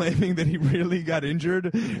 like, claiming that he really got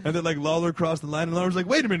injured. And then, like, Lawler crossed the line, and Lawler's like,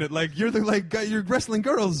 wait a minute, like, you're the, like, guy, you're wrestling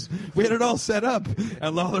girls. We had it all set up.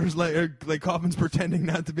 And Lawler's like Kaufman's pretending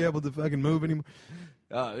not to be able to fucking move anymore.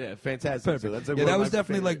 Oh yeah, fantastic. Perfect. So that's Yeah, one that of was my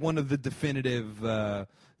definitely favorite- like one of the definitive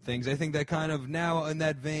things. I think that kind of now in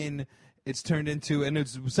that vein, it's turned into, and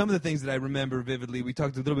it's some of the things that I remember vividly. We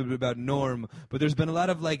talked a little bit about Norm, but there's been a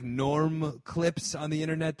lot of like Norm clips on the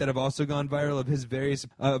internet that have also gone viral of his various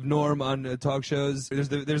of Norm on talk shows. There's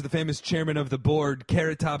the famous chairman of the board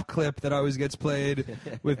Carrot Top clip that always gets played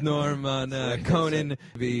with Norm on Conan.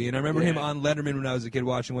 And I remember him on Letterman when I was a kid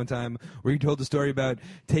watching one time where he told a story about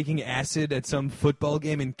taking acid at some football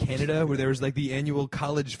game in Canada where there was like the annual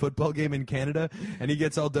college football game in Canada, and he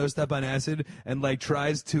gets all dosed up on acid and like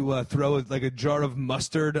tries to throw like a jar of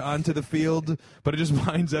mustard onto the field, but it just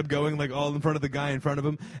winds up going like all in front of the guy in front of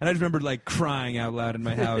him. And I just remember like crying out loud in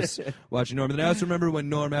my house watching Norm. And then I also remember when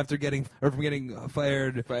Norm, after getting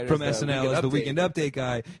fired from SNL as the Weekend Update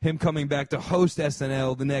guy, him coming back to host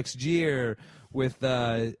SNL the next year with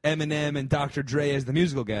Eminem and Dr. Dre as the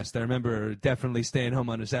musical guest. I remember definitely staying home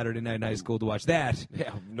on a Saturday night in high school to watch that.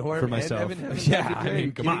 Yeah, Norm for myself. And Evan Yeah, Dr. Dre, I mean,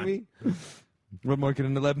 you come kidding on. me? What more can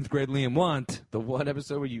an 11th grade Liam want? The one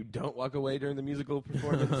episode where you don't walk away during the musical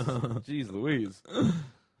performance. Jeez Louise.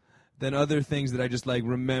 Then other things that I just like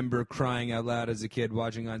remember crying out loud as a kid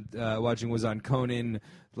watching was on Conan.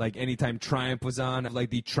 Like anytime Triumph was on, like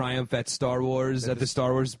the Triumph at Star Wars at the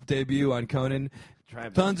Star Wars debut on Conan.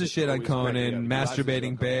 Triumph Tons of is shit on always cracking Conan, up. Lots of shit Masturbating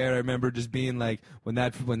on Bear. I remember just being like when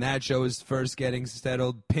that show was first getting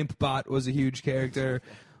settled. Pimp Bot was a huge character.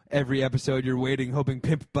 Every episode you're waiting, hoping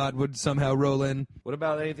Pimp Bot would somehow roll in. What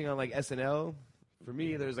about anything on like SNL? For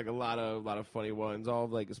me, there's like a lot of funny ones. All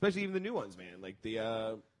of, like, especially even the new ones, man. Like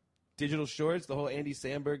the digital shorts, the whole Andy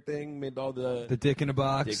Samberg thing, made all the Dick in a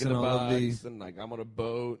Box Dick in and a all of the Box, and like I'm on a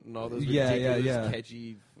boat and all those Yeah, ridiculous,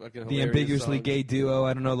 catchy, fucking the hilarious ambiguously songs. gay duo.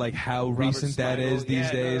 I don't know like how Robert recent that Smigel. is these Yeah,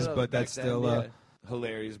 no, days, no, but back that's then, still yeah.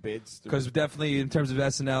 Hilarious bits. because definitely in terms of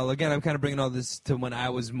SNL, again, I'm kind of bringing all this to when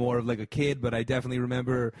I was more of like a kid, but I definitely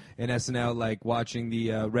remember in SNL like watching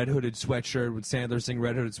the Red Hooded Sweatshirt with Sandler sing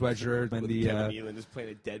Red Hooded Sweatshirt and with the Kevin Nealon just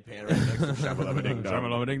playing a deadpan right next to Shabba Ding Dong.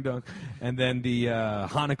 Shamalama Ding Dong. And then the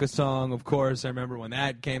Hanukkah song, of course. I remember when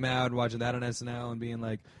that came out, watching that on SNL and being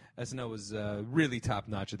like, SNL was really top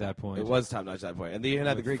notch at that point. It was top notch at that point, and they even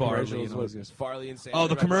had the With great Farley commercials. and all Was those guys. Farley and Sandler Oh,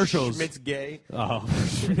 the about commercials. Schmidt's gay. Oh,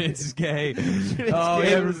 Schmidt's gay. Schmidt's Oh,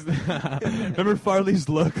 gay yeah. was- Remember Farley's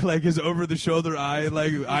look, like his over-the-shoulder eye,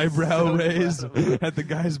 like eyebrow so raise proud. at the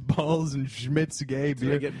guy's balls and Schmidt's gay To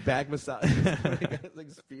beer. get back massage, like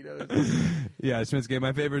Speedos. Yeah, Schmidt's gay.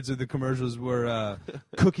 My favorites of the commercials were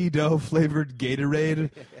cookie dough flavored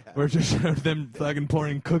Gatorade, where it just showed them fucking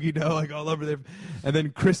pouring cookie dough like all over their, and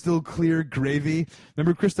then crystal clear gravy.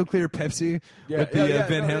 Remember crystal clear Pepsi Yeah, with the yeah,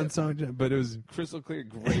 Van no, Halen yeah. song? But it was Crystal clear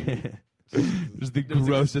gravy. just the There was, like, a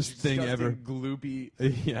grossest thing disgusting, ever. Gloopy.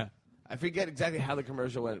 Yeah. I forget exactly how the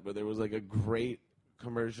commercial went, but there was like a great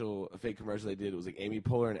commercial, a fake commercial they did. It was like Amy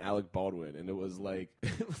Poehler and Alec Baldwin, and it was like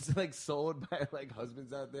sold by like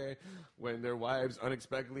husbands out there when their wives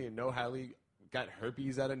unexpectedly and no highly got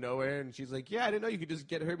herpes out of nowhere, and she's like, "Yeah, I didn't know you could just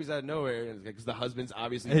get herpes out of nowhere," and because the husband's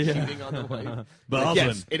obviously cheating on the wife. The Like, husband.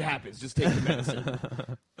 yes, it happens. Just take the medicine.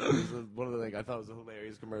 It was one of the I thought it was a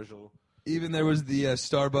hilarious commercial. Even there was the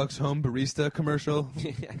Starbucks home barista commercial.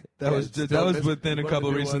 That was within a one of couple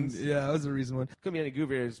the new recent. ones. Yeah, that was a recent one. Couldn't be any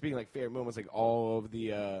goofier. Speaking like favorite moments, like all of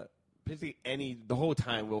the basically the whole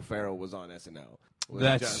time Will Ferrell was on SNL. Was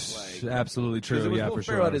That's just, like, absolutely 'cause true. it was Yeah, Will for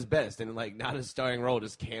Ferrell sure. at his best, and like not a starring role,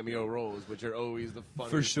 just cameo roles, which are always the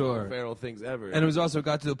funniest For sure. Will Ferrell things ever. And it was also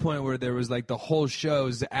got to the point where there was like the whole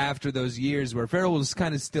shows after those years where Ferrell was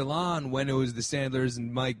kind of still on when it was the Sandlers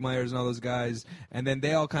and Mike Myers and all those guys, and then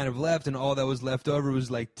they all kind of left, and all that was left over was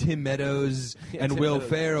like Tim Meadows and Tim Will Meadows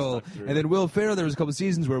Ferrell, stuck through. and then Will Ferrell. There was a couple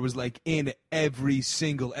seasons where it was like in every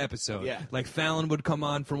single episode. Yeah. Like Fallon would come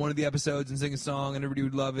on for one of the episodes and sing a song, and everybody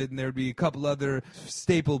would love it, and there would be a couple other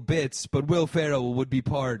staple bits, but Will Ferrell would be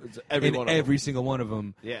part It's every in one of every single one of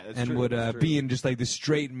them. Yeah, that's and true, would that's true. be in just like the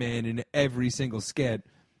straight man in every single skit.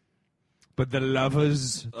 But the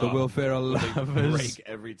lovers, the Will Ferrell They lovers. break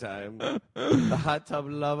every time. The hot tub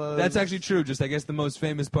lovers. That's actually true. Just I guess the most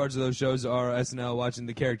famous parts of those shows are SNL watching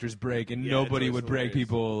the characters break, and Yeah, nobody it's would break hilarious.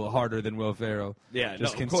 people harder than Will Ferrell. Yeah,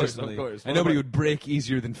 just no, of consistently. course. And nobody would break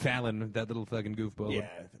easier than Fallon, that little fucking goofball. Yeah,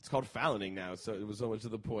 it's called Falloning now, so it was so much to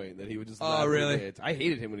the point that he would just. Oh, laugh at really? it. I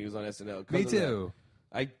hated him when he was on SNL. 'cause Me of that. too.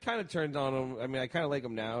 I kind of turned on him. I mean, I kind of like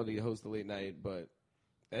him now. He hosts the late night, but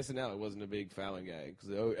SNL, I wasn't a big Fallon guy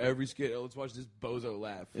because every skit, let's watch this bozo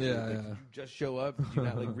laugh. Yeah, Like, yeah. did you just show up? Did you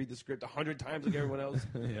not like read the script 100 times like everyone else?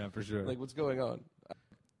 Yeah, for sure. Like, what's going on?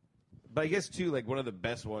 But I guess too, like one of the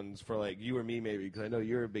best ones for like you or me, maybe because I know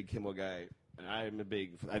you're a big Kimmel guy, and I'm a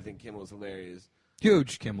big. I think Kimmel's hilarious.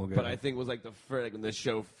 Huge Kimmel guy. But I think it was like the first, like when the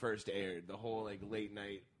show first aired, the whole like late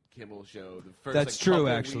night Kimmel show. The first, That's like, true, couple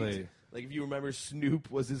actually. weeks. Like if you remember,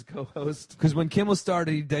 Snoop was his co-host. Because when Kimmel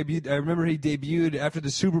started, he debuted. I remember he debuted after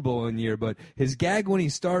the Super Bowl one year. But his gag when he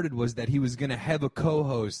started was that he was going to have a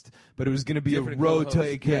co-host, but it was going to be Different a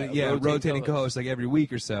rotating co-host. rotating co-host like every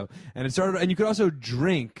week or so. And it started, and you could also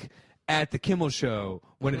drink at the Kimmel show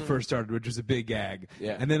when it first started, which was a big gag.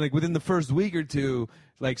 Yeah. And then like within the first week or two,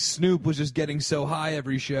 like Snoop was just getting so high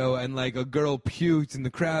every show, and like a girl puked in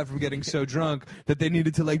the crowd from getting so drunk that they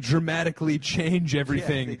needed to like dramatically change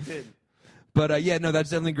everything. Yeah, they did. But yeah, no, that's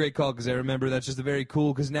definitely a great call because I remember that's just a very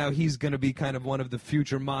cool because now he's going to be kind of one of the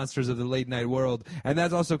future monsters of the late night world. And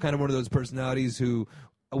that's also kind of one of those personalities who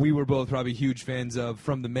we were both probably huge fans of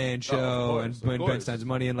from The Man Show and of when Ben course. Stein's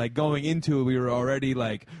Money. And like going into it, we were already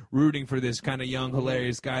like rooting for this kind of young,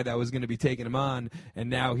 hilarious guy that was going to be taking him on. And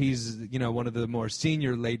now he's, you know, one of the more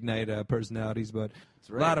senior late night personalities. But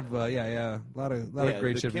a lot of, a lot of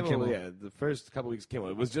great the shit from Kimmel. Kimmel. Yeah, the first couple weeks Kimmel.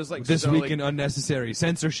 It was just like This so, week like, in unnecessary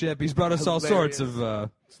censorship, he's brought us all sorts hilarious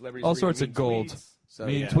of celebrities all reading sorts of mean gold. tweets. So,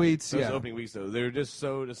 Mean yeah, tweets, Those yeah. opening weeks though, they were just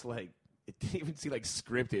so just like it didn't even seem like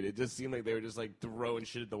scripted. It just seemed like they were just like throwing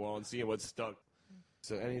shit at the wall and seeing what stuck.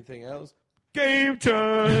 So anything else? Game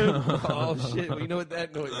time! Oh shit! Well, you know what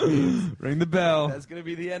that noise means. Ring the bell. That's gonna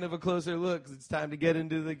be the end of a closer look. 'Cause it's time to get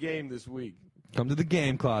into the game this week. Come to the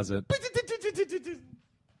game closet.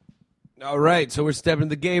 All right, so we're stepping in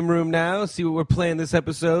the game room now. See what we're playing this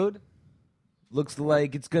episode. Looks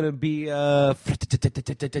like it's gonna be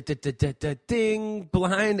ding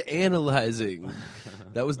blind analyzing.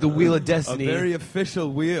 That was the Wheel of A Destiny. very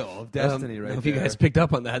official wheel of destiny, I right don't know if there. you guys picked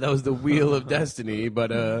up on that. That was the Wheel of Destiny,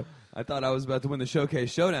 but I thought I was about to win the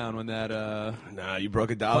Showcase Showdown when that nah, you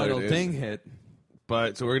broke a dollar. final dude. ding hit.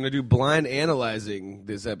 But so we're gonna do blind analyzing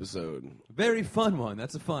this episode. Very fun one.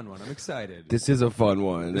 That's a fun one. I'm excited. This is a fun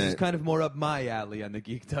one. This is kind of more up my alley on the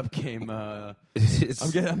Geeked Up game. It's-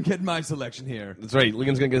 I'm getting my selection here. That's right.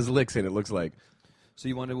 Liam's gonna get his licks in. It looks like. So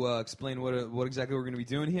you want to explain what exactly we're going to be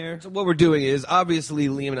doing here? So what we're doing is, obviously,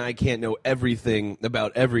 Liam and I can't know everything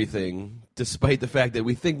about everything, despite the fact that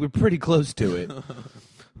we think we're pretty close to it.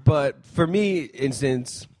 But for me,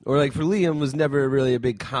 instance, or like for Liam, was never really a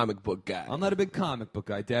big comic book guy. I'm not a big comic book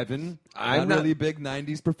guy, Devin. I'm I'm not- really a big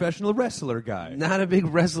 90s professional wrestler guy. Not a big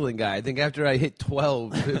wrestling guy. I think after I hit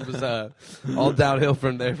 12, it was all downhill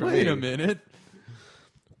from there for me. Wait a minute.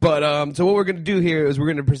 But so what we're going to do here is we're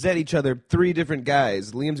going to present each other three different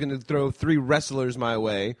guys. Liam's going to throw three wrestlers my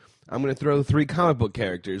way. I'm going to throw three comic book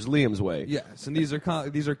characters Liam's way. Yes, and these are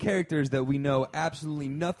characters that we know absolutely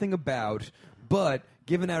nothing about, but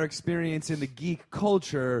given our experience in the geek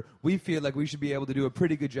culture, we feel like we should be able to do a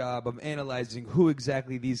pretty good job of analyzing who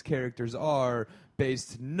exactly these characters are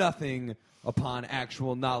based nothing upon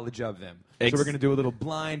actual knowledge of them. So we're going to do a little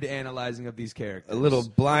blind analyzing of these characters. A little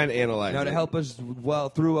blind analyzing. Now, to help us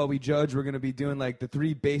through while we judge, we're going to be doing like the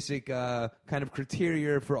three basic kind of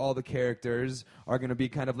criteria for all the characters are going to be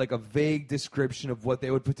kind of like a vague description of what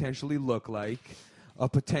they would potentially look like, a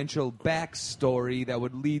potential backstory that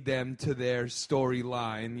would lead them to their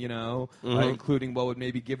storyline, you know, including what would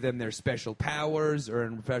maybe give them their special powers, or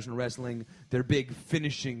in professional wrestling, their big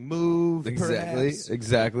finishing move, perhaps.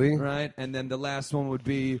 Exactly. Right? And then the last one would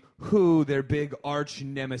be who their big arch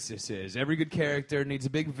nemesis is. Every good character needs a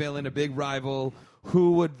big villain, a big rival.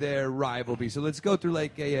 Who would their rival be? So let's go through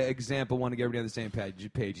like a example one to get everybody on the same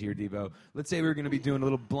page here, Devo. Let's say we're going to be doing a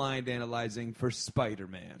little blind analyzing for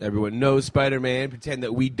Spider-Man. Everyone knows Spider-Man. Pretend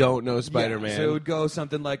that we don't know Spider-Man. Yeah, so it would go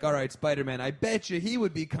something like, all right, Spider-Man, I bet you he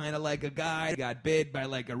would be kind of like a guy got bit by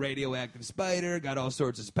like a radioactive spider, got all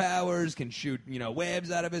sorts of powers, can shoot, you know,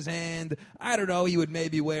 webs out of his hand. I don't know, he would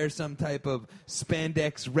maybe wear some type of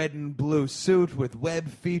spandex red and blue suit with web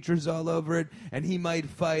features all over it, and he might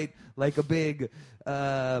fight like a big...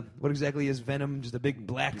 what exactly is Venom? Just a big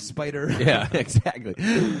black spider? Yeah, exactly.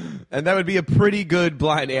 And that would be a pretty good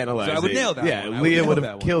blind analyzing. So I would nail that one. Yeah, Leah would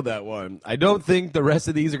have killed that one. I don't think the rest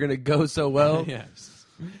of these are going to go so well. Yes.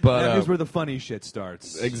 But here's where the funny shit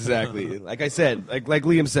starts. Exactly. Like I said, like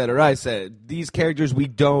Liam said, or I said, these characters we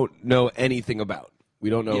don't know anything about. We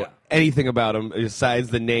don't know anything about them besides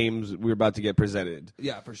the names we're about to get presented.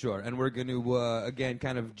 Yeah, for sure. And we're going to, again,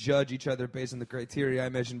 kind of judge each other based on the criteria I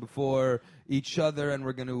mentioned before, each other, and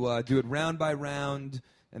we're going to do it round by round,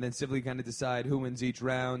 and then simply kind of decide who wins each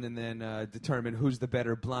round, and then determine who's the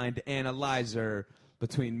better blind analyzer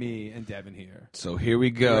between me and Devin here. So here we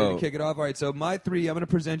go. Ready to kick it off? All right, so my three, I'm going to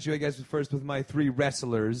present you, I guess, first with my three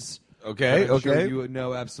wrestlers. Okay, I'm sure you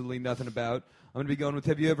know absolutely nothing about. I'm going to be going with,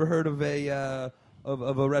 have you ever heard of a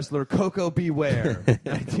wrestler, Coco Beware?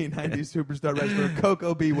 1990s superstar wrestler,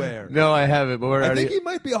 Coco Beware. No, I haven't, but I think he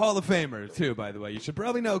might be a Hall of Famer, too, by the way. You should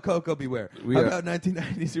probably know Coco Beware. How about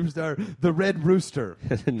 1990s superstar, the Red Rooster?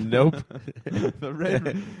 Nope. The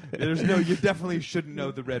Red... You definitely shouldn't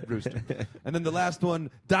know the Red Rooster. And then the last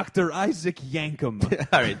one, Dr. Isaac Yankem.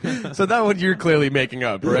 All right. So that one you're clearly making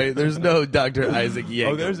up, right? There's no Dr. Isaac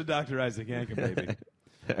Yankem. Oh, there's a Dr. Isaac Yankem, baby.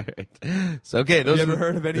 All right. So, okay. Have you ever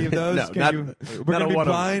heard of any of those? No, we're going to be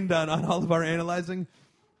blind on all of our analyzing?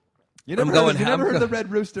 You never heard of the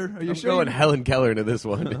Red Rooster? Are you sure? I'm going Helen Keller into this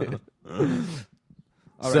one. All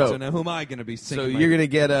right, so now who am I going to be singing? So you're going to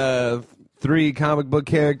get three comic book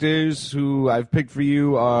characters who I've picked for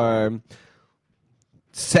you are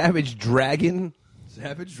Savage Dragon.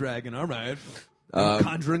 Savage Dragon, all right. I'm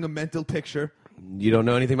conjuring a mental picture. You don't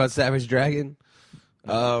know anything about Savage Dragon?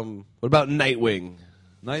 What about Nightwing?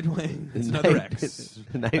 Nightwing. It's another X.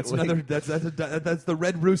 That's the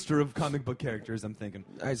Red Rooster of comic book characters, I'm thinking.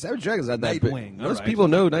 All right, Savage Dragon's not that Nightwing. big. Most people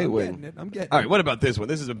know Nightwing. I'm getting it. All right, what about this one?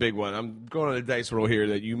 This is a big one. I'm going on a dice roll here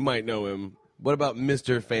that you might know him. What about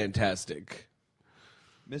Mr. Fantastic?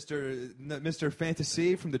 Mr.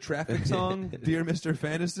 Fantasy from the Traffic song? Dear Mr.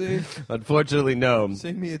 Fantasy? Unfortunately, no.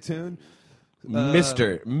 Sing me a tune.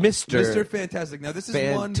 Mr. Fantastic. Now, this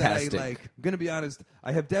is one that I like. I'm going to be honest.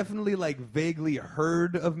 I have definitely like vaguely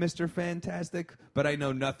heard of Mr. Fantastic, but I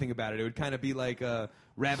know nothing about it. It would kind of be like a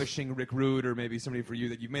Ravishing Rick Rude, or maybe somebody for you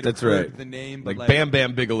that you may have heard the name. But like Bam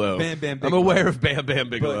Bam Bigelow. Bam Bam Bigelow. I'm aware of Bam Bam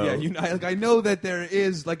Bigelow. But yeah, I know that there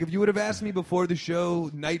is, like, if you would have asked me before the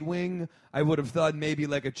show Nightwing, I would have thought maybe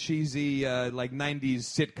like a cheesy like 90s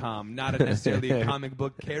sitcom, not necessarily a comic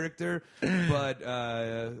book character. But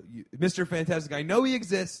Mr. Fantastic, I know he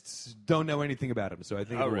exists, don't know anything about him, so I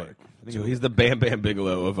think it'll work. So he's the Bam Bam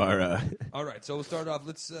Bigelow of our... All right, so we'll start off.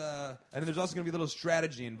 And there's also going to be a little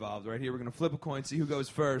strategy involved right here. We're going to flip a coin, see who goes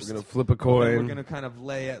first. We're going to flip a coin. We're going to kind of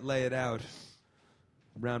lay it out.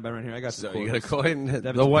 Round by round here. I got some So you got a coin?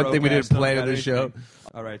 Devin's the one thing we didn't plan in the show.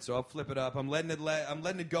 All right, so I'll flip it up. I'm letting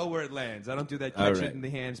it go where it lands. I don't do that All catch right. it in the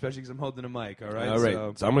hand, especially because I'm holding a mic. All right. All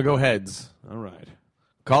right. So I'm going to go heads. All right.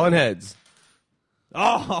 Calling heads.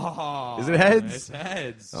 Oh, is it heads? It's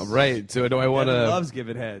heads. All right. So do I want to? Loves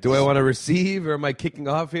giving heads. Do I want to receive, or am I kicking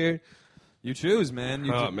off here? You choose, man.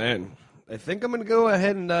 Man. I think I'm going to go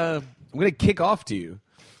ahead and I'm going to kick off to you.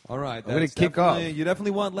 All right. I'm going to kick off. You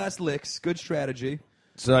definitely want last licks. Good strategy.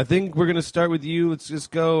 So I think we're going to start with you. Let's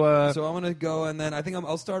just go. So I'm going to go, and then I think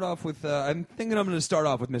I'll start off with. I'm thinking I'm going to start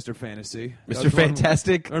off with Mr. Fantasy. Mr.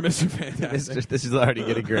 Fantastic? Or Mr. Fantastic. This is already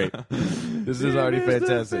getting great. This is already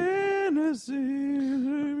fantastic.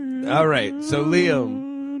 All right, so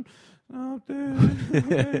Liam. Out there,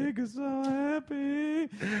 make us so happy.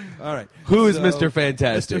 All right. Who is So, Mr.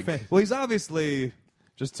 Fantastic? Well, he's obviously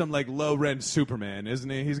just some like low-rent Superman, isn't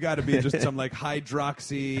he? He's got to be just some like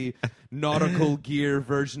hydroxy nautical gear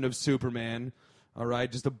version of Superman. All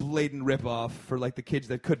right, just a blatant ripoff for like the kids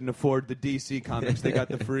that couldn't afford the DC comics. They got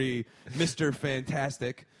the free Mr.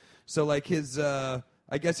 Fantastic. So like his,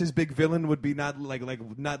 I guess his big villain would be not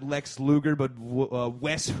not Lex Luger, but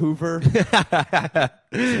Wes Hoover.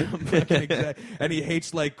 And he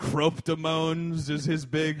hates like Croptomones is his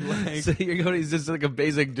big like. So you're going, he's just like a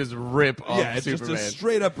basic just rip off Yeah, it's Superman. just a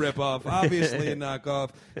straight up rip off. Obviously a knockoff.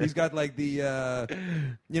 He's got like the,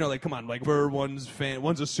 like come on, like one's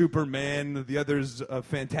a Superman, the other's a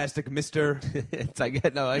Fantastic Mister. It's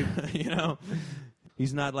like, no,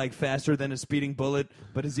 He's not like faster than a speeding bullet,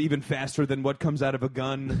 but is even faster than what comes out of a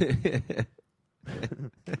gun.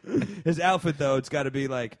 His outfit though, it's got to be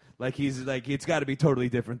it's got to be totally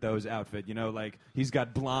different though. His outfit, like he's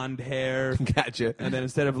got blonde hair. Gotcha. And then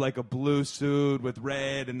instead of like a blue suit with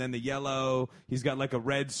red and then the yellow, he's got like a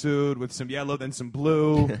red suit with some yellow, then some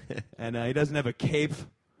blue, and he doesn't have a cape.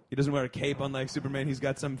 He doesn't wear a cape unlike Superman. He's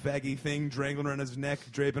got some faggy thing dangling around his neck,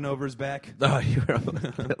 draping over his back. Oh, you're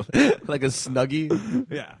like a Snuggie?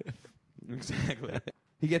 Yeah, exactly.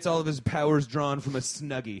 He gets all of his powers drawn from a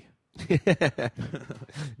Snuggie.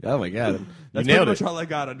 Oh, my God. You That's nailed pretty it. much all I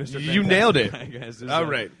got on Mr. Fantastic. You nailed it. I guess. All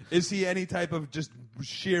right. Is he any type of just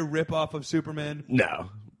sheer rip-off of Superman? No,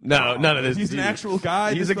 none of this. He's an actual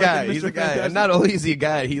guy? He's this a guy. fucking He's Mr. a guy. Fantastic? And not only is he a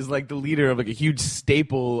guy, he's like the leader of like a huge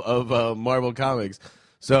staple of Marvel Comics.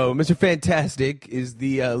 So Mr. Fantastic is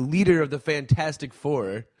the leader of the Fantastic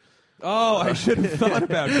Four. Oh, I should have thought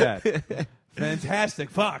about that. Fantastic.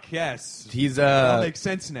 Fuck, yes. He's That makes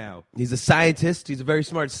sense now. he's a scientist. He's a very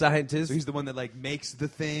smart scientist. So he's the one that like makes the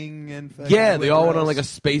thing and Yeah, they all went on else. like a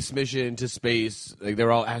space mission to space. Like they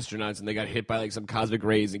were all astronauts, and they got hit by like some cosmic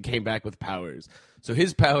rays and came back with powers. So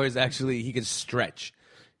his power is actually he can stretch.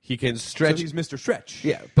 He can stretch. So he's Mr. Stretch.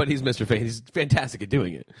 Yeah, but he's Mr. Fan. He's fantastic at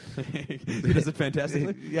doing it. He does it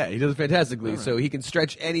fantastically. Yeah, he does it fantastically. So he can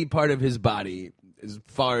stretch any part of his body as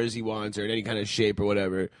far as he wants, or in any kind of shape or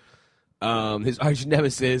whatever. His arch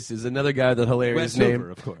nemesis is another guy with a hilarious Wes name, Hoover,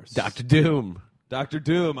 of course. Dr. Doom. Dr.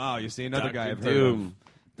 Doom. Oh, you see another guy I've heard Doom.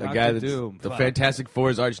 The Dr. guy that's Doom. the Fuck. Fantastic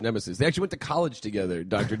Four's arch nemesis. They actually went to college together,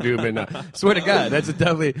 Dr. Doom and swear to God, that's a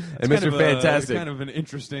definitely and That's Mr. Fantastic. kind of an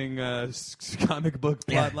interesting comic book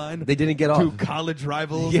plot line. They didn't get Two off. college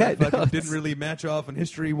rivals Yeah, that fucking no, didn't really match off in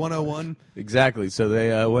History 101. Exactly. So they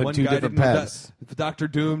went One two guy different didn't- paths. Dr.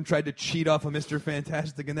 Doom tried to cheat off of Mr.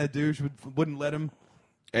 Fantastic, and that douche wouldn't let him.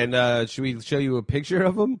 And should we show you a picture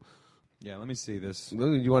of him? Yeah, let me see this.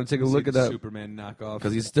 You want to take a See look the at that? Superman knockoff.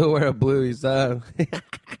 Because he's still wearing blue. He's Oh,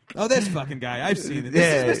 this fucking guy. I've seen it.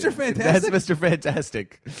 This is Mr. Fantastic. That's Mr.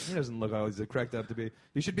 Fantastic. He doesn't look always cracked up to be.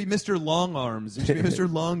 He should be Mr. Long Arms. He should be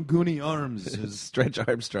Mr. Long Goony Arms. Stretch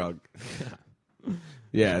Armstrong.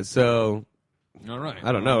 Yeah. So All right.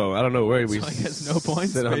 I don't know. I don't know where we. So I guess no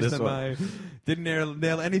points sit on based this on one. my. Didn't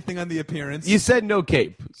nail anything on the appearance. You said no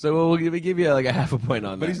cape, so we'll give you like a half a point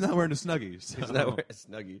on that. but he's not wearing a Snuggie. So. He's not wearing a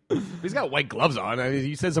Snuggie. He's got white gloves on. I mean,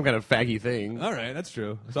 you said some kind of faggy thing. All right, that's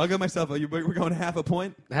true. So I'll give myself. We're going half a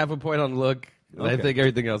point. Half a point on look. And I Okay. think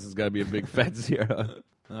everything else has got to be a big fat zero.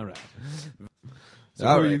 All right. So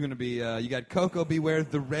All who are right. you going to be? You got Coco Beware,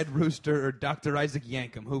 the Red Rooster, or Dr. Isaac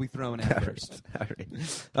Yankum? Who are we throwing at first?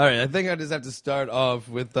 All right. I think I just have to start off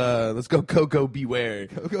with let's go Coco Beware.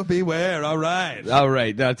 Coco Beware. All right. All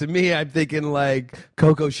right. Now, to me, I'm thinking like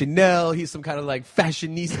Coco Chanel. He's some kind of like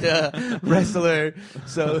fashionista wrestler.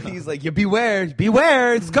 So he's like, you beware.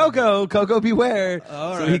 It's Coco. Coco Beware.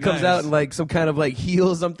 All so right, he comes nice. out in like some kind of like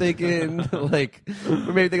heels, I'm thinking. Like, or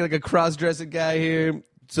maybe thinking like a cross-dressing guy here.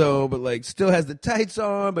 So, but like still has the tights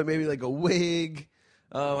on, but maybe like a wig.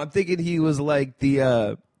 I'm thinking he was like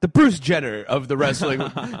the Bruce Jenner of the wrestling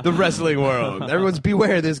world. Everyone's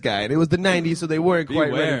beware this guy, and it was the '90s, so they weren't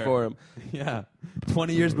quite ready Beware. for him. Yeah.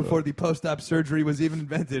 20 years before the post-op surgery was even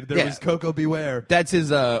invented, there Yeah. was Coco Beware. That's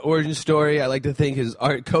his origin story. I like to think his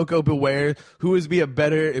art, Coco Beware. Who would be a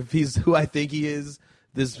better if he's who I think he is?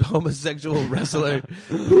 This homosexual wrestler,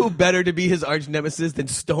 who better to be his arch nemesis than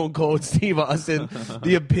Stone Cold Steve Austin,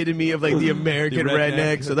 the epitome of like the American The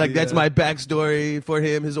redneck, redneck. So like the, that's my backstory for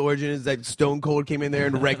him. His origin is that Stone Cold came in there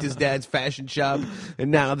and wrecked his dad's fashion shop,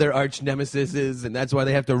 and now they're arch nemesis, and that's why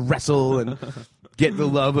they have to wrestle and get the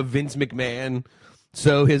love of Vince McMahon.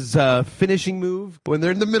 So his finishing move, when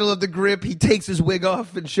they're in the middle of the grip, he takes his wig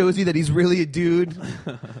off and shows you that he's really a dude,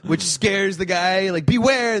 which scares the guy. Like,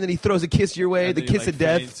 beware! And then he throws a kiss your way, the kiss of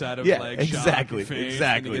death. Yeah, exactly.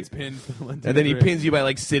 And he gets pinned and then he pins you by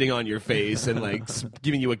like sitting on your face and like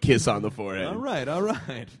giving you a kiss on the forehead. All right.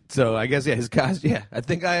 So I guess his costume. Yeah, I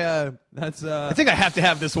think I have to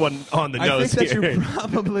have this one on the nose I think here. that you're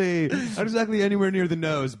probably not exactly anywhere near the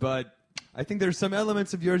nose, but I think there's some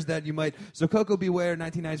elements of yours that you might. So Coco Beware,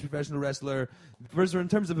 1990s professional wrestler. First, in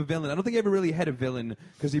terms of a villain, I don't think he ever really had a villain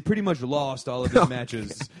because he pretty much lost all of his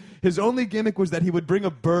matches. His only gimmick was that he would bring a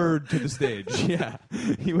bird to the stage. Yeah,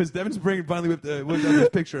 he was. Devin's finally whipped up this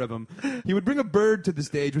picture of him. He would bring a bird to the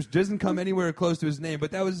stage, which doesn't come anywhere close to his name,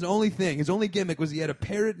 but that was his only thing. His only gimmick was he had a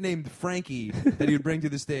parrot named Frankie that he would bring to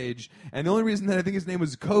the stage, and the only reason that I think his name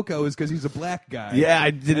was Coco is because he's a black guy. Yeah,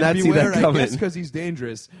 I did not see that coming. I guess because he's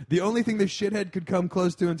dangerous. The only thing the shithead could come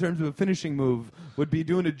close to in terms of a finishing move would be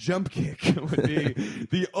doing a jump kick. Would be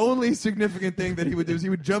the only significant thing that he would do is he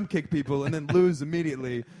would jump kick people and then lose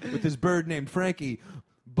immediately with his bird named Frankie.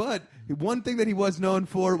 But one thing that he was known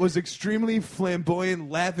for was extremely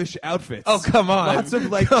flamboyant, lavish outfits. Oh, come on. Lots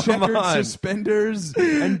of checkered suspenders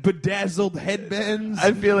and bedazzled headbands.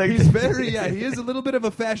 I feel like he's he is a little bit of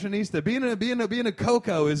a fashionista. Being a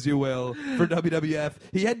Coco, as you will, for WWF.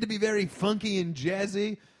 He had to be very funky and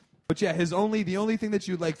jazzy. But yeah, the only thing that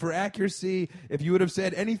you like for accuracy, if you would have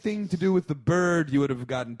said anything to do with the bird, you would have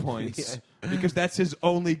gotten points. Yeah. Because that's his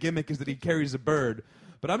only gimmick is that he carries a bird.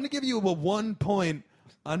 But I'm going to give you a 1 point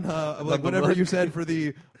on whatever you said for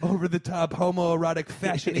the over-the-top homoerotic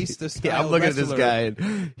fashionista style. Yeah, I'm looking wrestler. at this guy,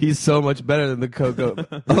 and he's so much better than the Coco.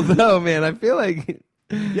 Although, man, I feel like...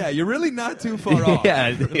 Yeah, you're really not too far off.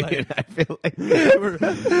 Yeah, dude, I feel like...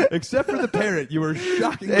 except for the parrot, you were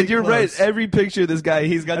shockingly And you're close. right, every picture of this guy,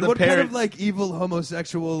 he's got and the what parrot... kind of like evil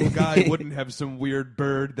homosexual guy wouldn't have some weird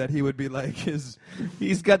bird that he would be like his...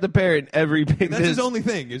 He's got the parrot in every picture. That's his only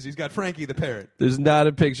thing, is he's got Frankie the parrot. There's not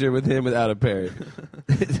a picture with him without a parrot.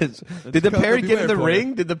 Did the parrot get in the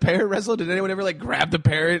ring? Did the parrot wrestle? Did anyone ever like grab the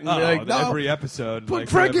parrot and be like, no, every episode, put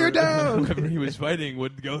Frankie down? Whoever he was fighting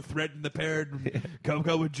would go threaten the parrot.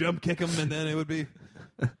 Coco would jump kick him, and then it would be.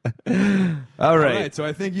 All right. So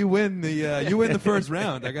I think you win the first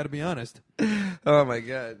round. I got to be honest. Oh my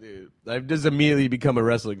god, dude! I've just immediately become a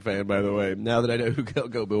wrestling fan. By the way, now that I know who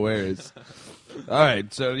Coco Beware is. All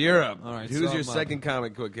right, so you're up. All right, who's so your second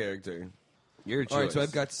comic book character? Your choice. All right, so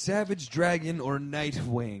I've got Savage Dragon or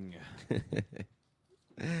Nightwing. All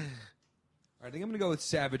right, I think I'm going to go with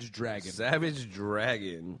Savage Dragon. Savage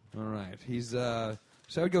Dragon. All right. He's so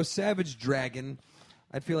I would go Savage Dragon.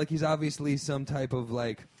 I'd feel like he's obviously some type of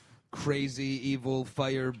like crazy, evil,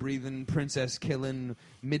 fire-breathing, princess-killing,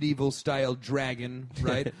 medieval-style dragon,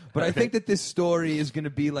 right? But I think that this story is going to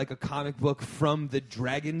be like a comic book from the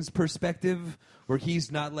dragon's perspective, where he's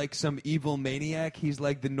not like some evil maniac. He's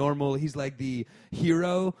like he's like the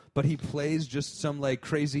hero, but he plays just some like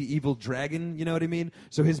crazy evil dragon, you know what I mean?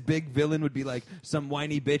 So his big villain would be like some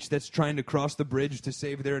whiny bitch that's trying to cross the bridge to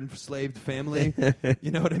save their enslaved family.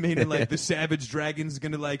 You know what I mean? And like the savage dragon's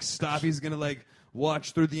going to like stop. He's going to like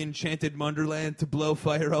watch through the enchanted Wonderland to blow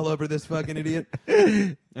fire all over this fucking idiot.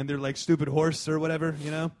 And they're like stupid horse or whatever,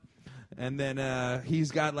 you know? And then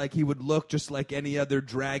he's got like, he would look just like any other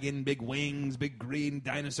dragon, big wings, big green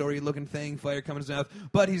dinosaur-y looking thing, fire coming out of his mouth.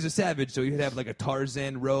 But he's a savage, so he'd have like a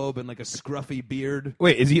Tarzan robe and like a scruffy beard.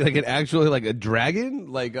 Wait, is he like an actually like a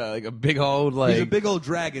dragon? Like a big old like... He's a big old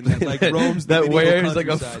dragon that like roams the that wears like a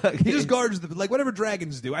countryside. fucking... He just guards the, like whatever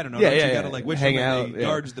dragons do. I don't know. Yeah, right? yeah, You yeah. gotta like wish hang him out. and he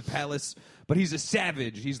guards the palace. But he's a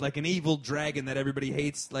savage. He's like an evil dragon that everybody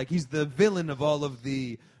hates. Like he's the villain of all of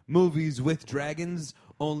the movies with dragons.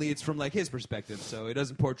 Only it's from like his perspective, so it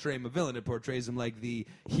doesn't portray him a villain. It portrays him like the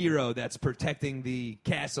hero that's protecting the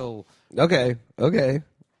castle. Okay.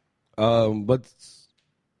 But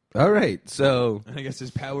all right. So I guess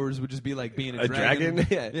his powers would just be like being a dragon.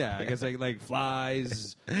 Yeah. I guess like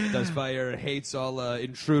flies, does fire, hates all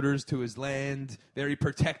intruders to his land. Very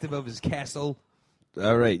protective of his castle.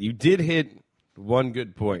 All right, you did hit one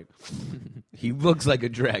good point. He looks like a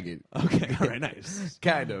dragon. Okay, all right, nice.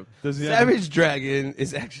 Kind of. Does he Savage Dragon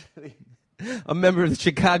is actually a member of the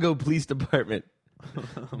Chicago Police Department.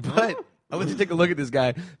 But I'll let you take a look at this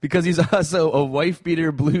guy because he's also a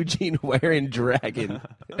wife-beater, blue jean wearing dragon.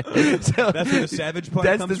 So that's where the savage part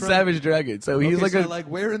That's comes the from? Savage Dragon. So he's Okay, like so a like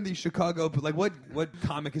where in the Chicago, like what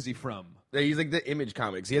comic is he from? he's like the Image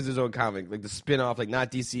Comics. He has his own comic, like the spin-off, like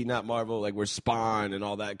not DC, not Marvel, like where Spawn and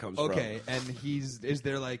all that comes from. Okay, and is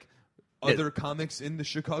there like other comics in the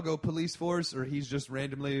Chicago police force, or he's just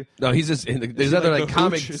randomly... No, he's just in there's other like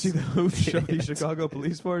comics. Is he the hooch of the Chicago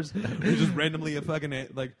police force? Or he's just randomly a fucking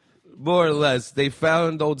like... More or less, they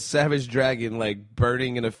found old Savage Dragon like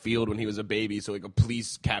burning in a field when he was a baby. So like a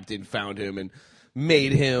police captain found him and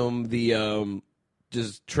made him the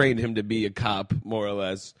just trained him to be a cop, more or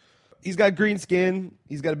less. He's got green skin.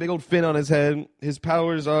 He's got a big old fin on his head. His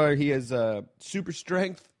powers are he has super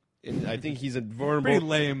strength. And I think he's invulnerable. Pretty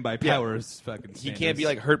lame by powers. Fucking he can't be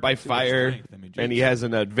like hurt by fire, and he has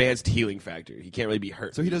an advanced healing factor. He can't really be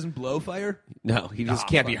hurt. So he doesn't blow fire? No, he just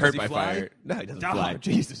can't be hurt by fire. No, he doesn't fly.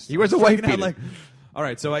 Jesus. He wears a white beater. Like, all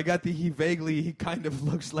right, so I got he kind of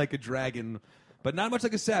looks like a dragon, but not much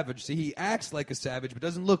like a savage. See, he acts like a savage, but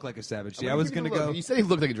doesn't look like a savage. See, I was going to go... You said he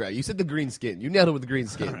looked like a dragon. You said the green skin. You nailed it with the green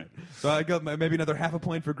skin. All right. So I got maybe another half a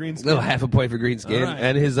point for green skin. No, half a point for green skin. Right.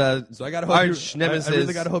 And his so I gotta hope arch nemesis... I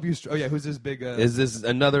really got to hope you... Oh, yeah, who's this big... is this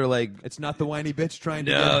another, like... It's not the whiny bitch trying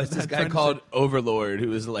to... No, it's this guy called Overlord,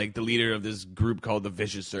 who is, like, the leader of this group called the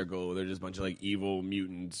Vicious Circle. They're just a bunch of, like, evil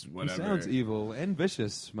mutants, whatever. He sounds evil and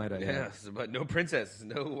vicious, might I add. Yes, but no princess.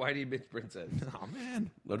 No whiny bitch princess. Oh, man.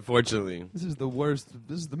 Unfortunately. This is the worst...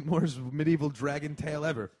 This is the worst medieval dragon tale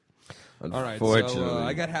ever. All right, so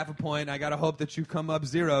I got half a point. I got to hope that you come up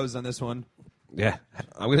zeros on this one. Yeah.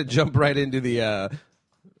 I'm going to jump right into the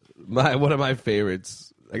one of my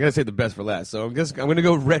favorites. I got to say the best for last. So I'm going to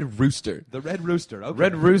go Red Rooster. The Red Rooster. Okay.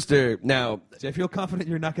 Red Rooster. Now, see, I feel confident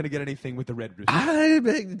you're not going to get anything with the Red Rooster. I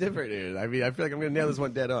beg different, dude. I mean, I feel like I'm going to nail this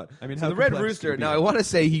one dead on. I mean, so the Red Rooster. Now, I want to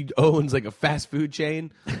say he owns like a fast food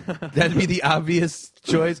chain. That'd be the obvious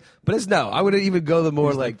choice, but it's no. I would even go the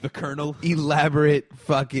more like the Colonel, elaborate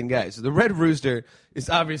fucking guy. So the Red Rooster is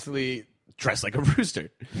obviously dressed like a rooster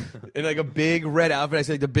in like a big red outfit. I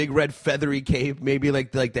say like the big red feathery cape, maybe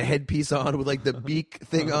like the headpiece on with like the beak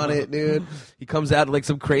thing on it, dude. He comes out like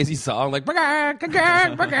some crazy song like that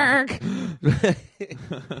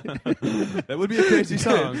would be a crazy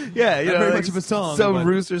song. Yeah, you not know, very like much of a song. Some but...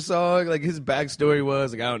 rooster song. Like his backstory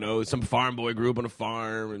was like, I don't know, some farm boy grew up on a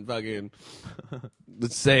farm and fucking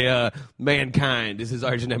let's say mankind is his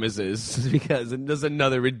arch nemesis because there's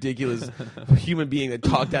another ridiculous human being that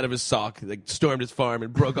talked out of his sock, like stormed his farm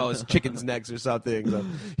and broke all his chickens' necks or something. So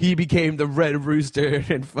he became the Red Rooster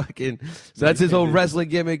and fucking. So that's his whole wrestling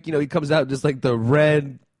gimmick. You know, he comes out just like the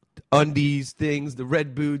red undies things, the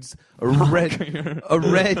red boots, a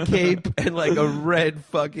red cape, and like a red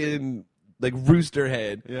fucking like rooster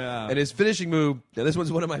head. Yeah. And his finishing move. Now this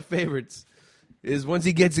one's one of my favorites. Is once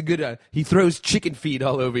he gets a good, he throws chicken feed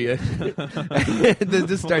all over you, and then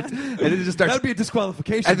just starts. That would be a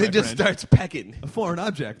disqualification. And then just starts pecking. A foreign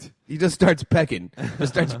object. He just starts pecking.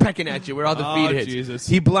 Just starts pecking at you where all the feed hits. Jesus.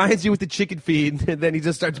 He blinds you with the chicken feed, and then he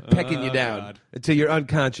just starts pecking you down until you're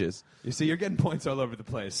unconscious. You see, you're getting points all over the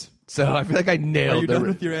place. So I feel like I nailed. Are you done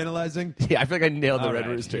with your analyzing? Yeah, I feel like I nailed the Red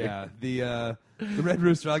Rooster. Yeah, the Red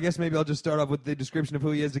Rooster. I guess maybe I'll just start off with the description of who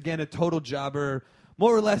he is. Again, a total jobber.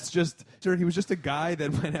 More or less he was just a guy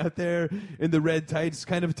that went out there in the red tights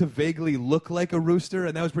kind of to vaguely look like a rooster,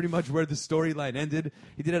 and that was pretty much where the storyline ended.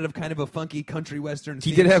 He did it of kind of a funky country western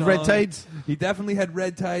He did have song. red tights? He definitely had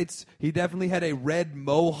red tights. He definitely had a red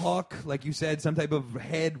mohawk, like you said, some type of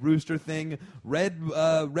head rooster thing. Red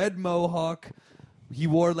mohawk. He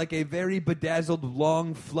wore like a very bedazzled,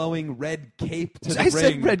 long, flowing red cape to the ring. I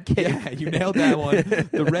said red cape. Yeah, you nailed that one.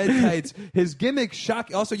 The red tights. His gimmick,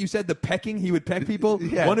 also you said the pecking. He would peck people.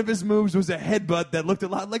 Yeah. One of his moves was a headbutt that looked a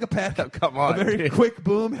lot like a peck. Oh, come on. A very quick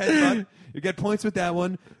boom headbutt. You get points with that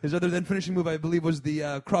one. His other than finishing move, I believe, was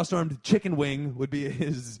the cross-armed chicken wing would be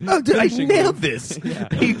his Oh, dude, I nailed move. this. Yeah.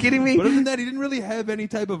 Are you kidding me? But other than that, he didn't really have any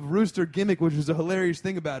type of rooster gimmick, which was a hilarious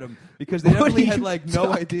thing about him. Because they definitely had, like,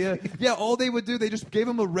 no idea. Yeah, all they would do, they just gave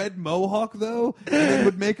him a red mohawk, though, and then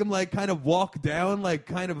would make him, like, kind of walk down, like,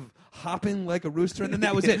 kind of hopping like a rooster, and then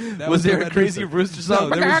that was it. That was there the a crazy rooster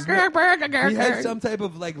song? No, he had some type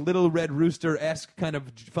of, like, Little Red Rooster-esque kind of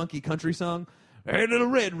funky country song. Hey, little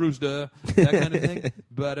red rooster, that kind of thing.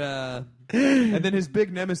 But and then his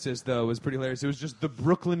big nemesis though was pretty hilarious. It was just the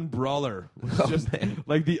Brooklyn Brawler, it was just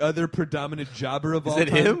like the other predominant jobber of all time.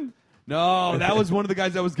 Is it him? No, that was one of the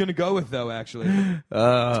guys I was going to go with though. Actually,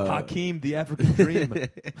 Hakeem, the African Dream.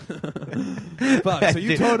 Fuck, so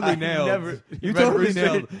you totally nailed. You totally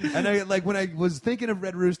nailed. And when I was thinking of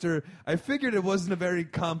Red Rooster, I figured it wasn't a very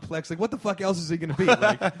complex. Like, what the fuck else is he going to be?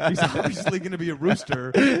 Like, he's obviously going to be a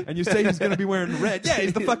rooster, and you say he's going to be wearing red. Yeah,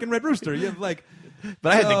 he's the fucking Red Rooster. You have like.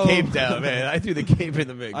 But I had the cape down, man. I threw the cape in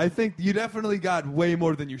the mix. I think you definitely got way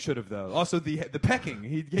more than you should have, though. Also, the pecking.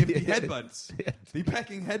 He gave the headbutts. The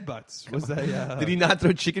pecking headbutts was a. Did he not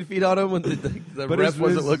throw chicken feet on him when the ref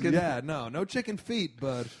wasn't looking? Yeah, no chicken feet,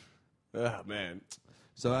 but Oh, man.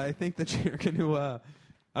 So I think that you're going to.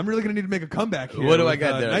 I'm really going to need to make a comeback here. What do I with,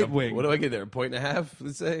 got there? Nightwing. What do I get there? A point and a half,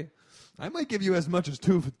 let's say? I might give you as much as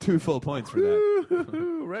two full points for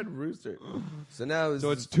that. Red Rooster. So now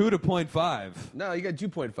It's 2 to 0.5. No, you got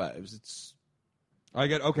 2.5s. It's I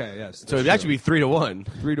get okay. Yes. so it'd actually be 3 to 1.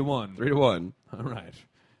 3 to 1. 3 to 1. All right.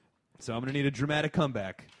 So I'm going to need a dramatic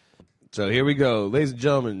comeback. So here we go, ladies and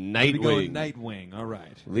gentlemen. Nightwing. Nightwing. All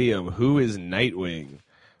right. Liam, who is Nightwing?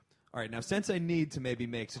 All right. Now, since I need to maybe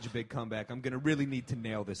make such a big comeback, I'm going to really need to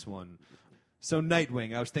nail this one. So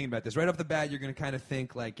Nightwing, I was thinking about this. Right off the bat, you're going to kind of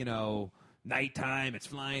think like, nighttime, it's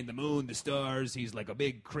flying, the moon, the stars. He's like a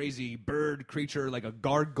big, crazy bird creature, like a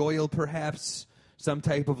gargoyle, perhaps. Some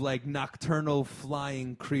type of like nocturnal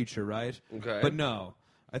flying creature, right? Okay. But no.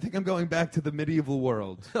 I think I'm going back to the medieval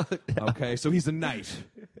world. Okay, so he's a knight.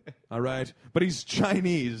 All right? But he's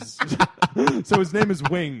Chinese. So his name is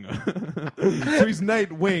Wing. So he's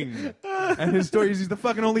Nightwing. And his story is he's the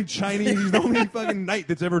fucking only Chinese, he's the only fucking knight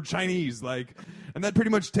that's ever Chinese. And that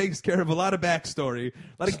pretty much takes care of a lot of backstory.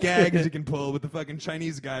 A lot of gags you can pull with the fucking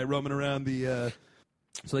Chinese guy roaming around the...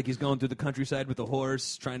 So, he's going through the countryside with a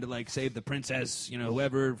horse, trying to, save the princess,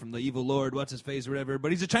 whoever, from the evil lord, what's-his-face, or whatever.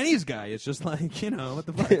 But he's a Chinese guy. It's just what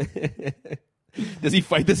the fuck? Does he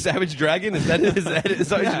fight the savage dragon? Is that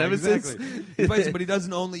his arch nemesis? Exactly. He fights him, but he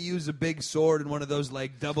doesn't only use a big sword and one of those,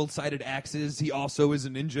 double-sided axes. He also is a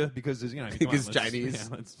ninja because, he's Chinese.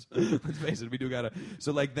 Yeah, let's face it, we do gotta...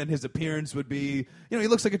 So, then his appearance would be... he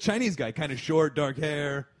looks like a Chinese guy, kind of short, dark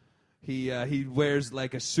hair... He wears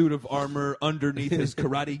a suit of armor underneath his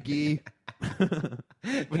karate gi.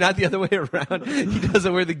 But not the other way around. He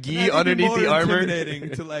doesn't wear the gi underneath the armor. Intimidating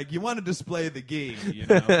to you want to display the gi,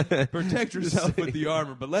 Protect yourself with the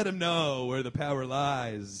armor, but let him know where the power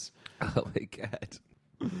lies. Oh my god.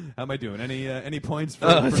 How am I doing? Any points for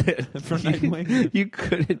Nightwing? You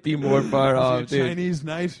couldn't be more far off, dude. Chinese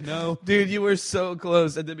knight? No. Dude, you were so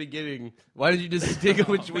close at the beginning. Why did you just stick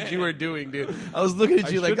with what you were doing, dude? I was looking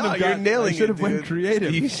at you you're nailing it, I should have went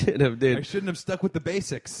creative. You should have, dude. I shouldn't have stuck with the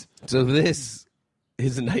basics. So this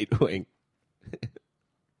is Nightwing.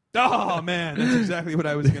 Oh, man, that's exactly what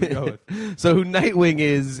I was going to go with. So who Nightwing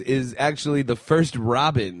is actually the first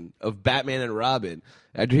Robin of Batman and Robin.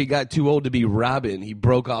 After he got too old to be Robin, he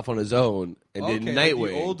broke off on his own and did Nightwing.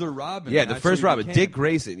 The older Robin. Yeah, the first Robin, Dick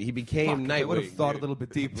Grayson. He became Nightwing. I would have thought a little bit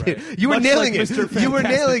deeper. You were nailing it. You were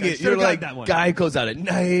nailing it. You're like, that one. Guy goes out at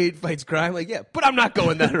night, fights crime. Like, yeah, but I'm not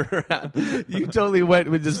going that route. You totally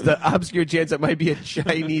went with just the obscure chance that might be a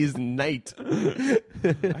Chinese knight.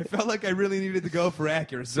 I felt like I really needed to go for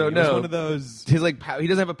accuracy. So it was one of those. He's he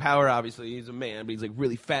doesn't have a power. Obviously, he's a man, but he's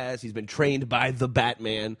really fast. He's been trained by the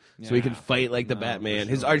Batman, so he can fight like the Batman.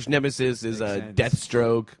 His arch nemesis is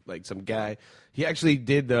Deathstroke, some guy. He actually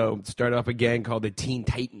did, though, start off a gang called the Teen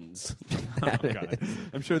Titans. Oh, God.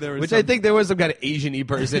 I'm sure there was I think there was some kind of Asian-y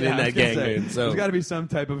person in that gang, man. So there's got to be some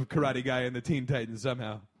type of karate guy in the Teen Titans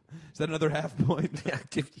somehow. Is that another half point?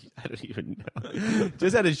 I don't even know.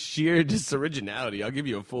 Just out of sheer originality, I'll give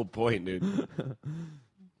you a full point, dude.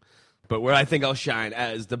 But where I think I'll shine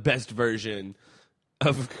as the best version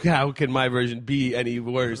of how can my version be any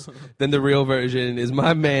worse than the real version is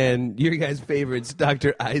my man, your guys' favorites,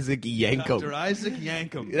 Dr. Isaac Yankum. Dr. Isaac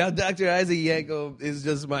Yankum. Now, Dr. Isaac Yankum is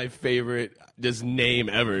just my favorite name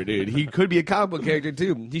ever, dude. He could be a comic book character,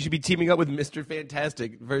 too. He should be teaming up with Mr.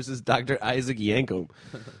 Fantastic versus Dr. Isaac Yankum.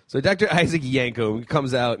 So Dr. Isaac Yankum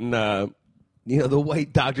comes out in, the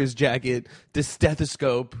white doctor's jacket, the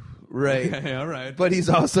stethoscope, right? Okay, all right. But he's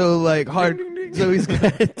also, hard... So he's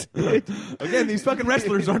got... Again, these fucking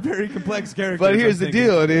wrestlers aren't very complex characters. But here's the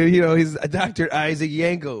deal, dude. He's Dr. Isaac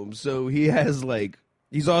Yankum. So he has,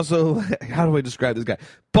 he's also... How do I describe this guy?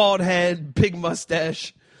 Bald head, big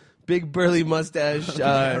mustache, big burly mustache.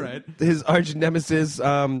 Right. His arch nemesis.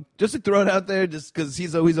 Just to throw it out there, just because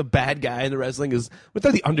he's always a bad guy in the wrestling, is we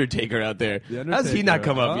throw the Undertaker out there. How's he not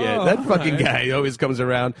come up yet? That fucking guy always comes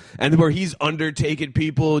around, and where he's undertaking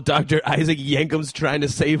people, Dr. Isaac Yankum's trying to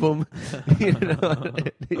save him. You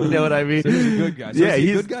know what I mean? So he's a good guy. So yeah,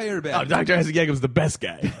 he's a good guy or a bad guy? Dr. Isaac Yankum's the best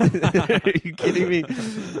guy. Are you kidding me?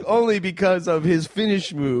 Only because of his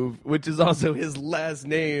finish move, which is also his last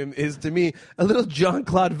name, is to me a little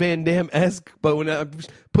Jean-Claude Van Damme-esque, but when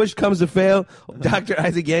push comes to fail, Dr.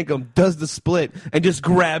 Isaac Yankum does the split and just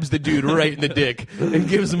grabs the dude right in the dick and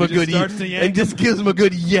gives him a good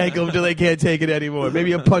yank until they can't take it anymore.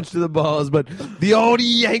 Maybe a punch to the balls, but the old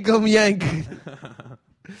yankum yank.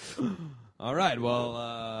 All right,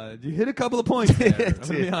 well, you hit a couple of points there. I'm going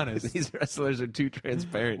to be honest. These wrestlers are too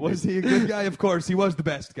transparent. Was he a good guy? Of course, he was the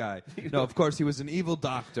best guy. No, of course, he was an evil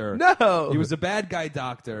doctor. No! He was a bad guy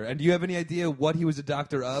doctor. And do you have any idea what he was a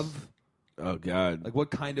doctor of? Oh, God. Like, what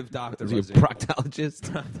kind of doctor Was he a was he? proctologist?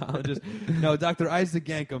 Proctologist. No, Dr. Isaac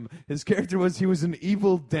Yankem. His character he was an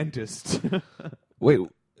evil dentist. Wait.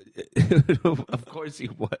 Of course he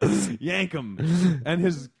was. Yankem. And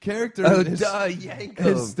his character... Yankem.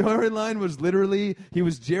 His storyline was literally he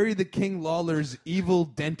was Jerry the King Lawler's evil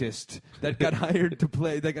dentist that got hired to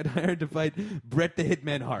fight Bret the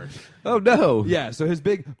Hitman Hart. Oh, no. Yeah, so his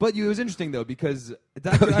big... But it was interesting, though, because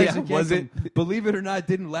Dr. Isaac was Yankem, believe it or not,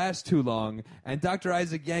 didn't last too long. And Dr.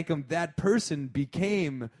 Isaac Yankem, that person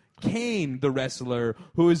became Kane, the wrestler,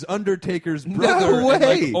 who is Undertaker's brother and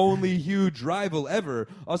like only huge rival ever.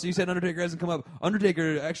 Also, you said Undertaker hasn't come up.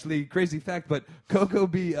 Undertaker, actually, crazy fact, but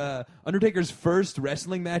Undertaker's first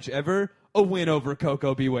wrestling match ever, a win over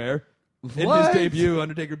Koko Beware. In his debut,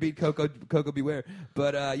 Undertaker beat Koko Beware.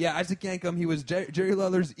 But yeah, Isaac Yankem, he was Jerry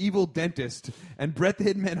Lawler's evil dentist, and Bret the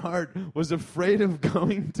Hitman Hart was afraid of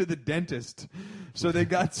going to the dentist. So they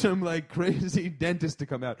got some like crazy dentist to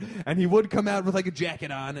come out, and he would come out with like a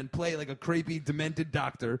jacket on and play like a creepy, demented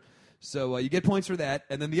doctor. So you get points for that.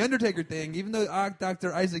 And then the Undertaker thing, even though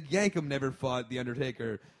Dr. Isaac Yankem never fought the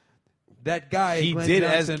Undertaker, that guy, he Glenn did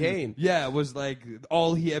Johnson, as Kane. Yeah, was like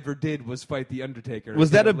all he ever did was fight the Undertaker.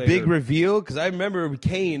 Was that a big reveal? Because I remember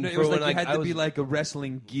Kane. No, it was like you had to be like a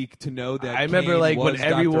wrestling geek to know that. I remember Kane like was when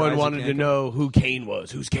everyone Dr. wanted to Yankem. know who Kane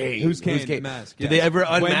was. Who's Kane? Who's Kane? The mask. Did they ever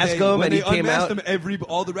unmask him when and he came out? Him,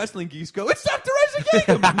 all the wrestling geeks go, "It's Dr. Isaac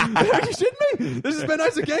Yankem." Are you shitting me? This has been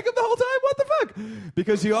Isaac Yankem the whole time. What the fuck?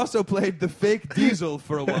 Because he also played the fake Diesel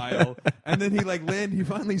for a while, and then he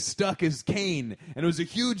finally stuck as Kane, and it was a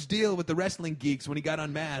huge deal with the wrestling geeks when he got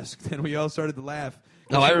unmasked, and we all started to laugh.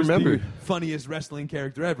 Oh, I remember. The funniest wrestling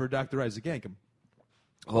character ever, Dr. Isaac Yankem.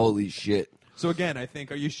 Holy shit. So again, I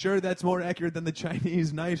think, are you sure that's more accurate than the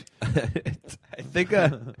Chinese knight? I think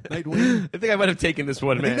Nightwing? I think I might have taken this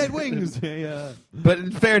one, man. Nightwings. Yeah. But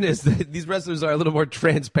in fairness, these wrestlers are a little more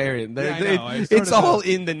transparent. It's all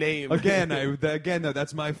in the name. Again, though,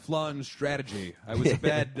 that's my flaw in strategy. I was a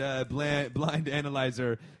bad blind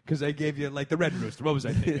analyzer because I gave you like the Red Rooster. What was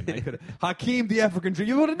I thinking? Hakeem the African Dream.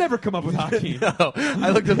 You would have never come up with Hakeem. No, I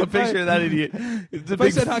looked at the picture of that idiot. If I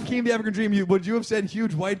said Hakeem the African Dream, would you have said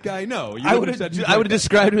huge white guy? No, I would have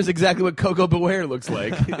described him as exactly what Koko Beware looks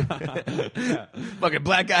like. Yeah. Fucking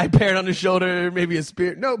black guy, parrot on his shoulder, maybe a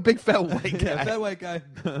spear. No, big fat white guy. Yeah, fat white guy.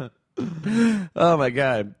 Oh my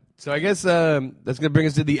god. So I guess that's gonna bring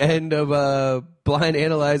us to the end of blind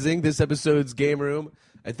analyzing this episode's Game Room.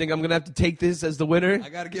 I think I'm gonna have to take this as the winner. I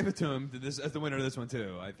gotta give it to him as the winner of this one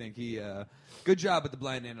too. I think he good job at the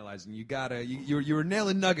blind analyzing. You were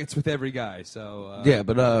nailing nuggets with every guy. So yeah,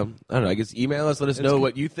 but I don't know. I guess email us. Let us know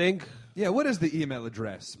what you think. Yeah, what is the email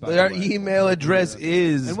address? By Our the way? email address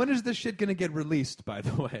is. And when is this shit gonna get released? By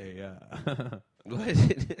the way.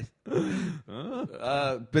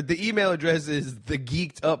 But the email address is the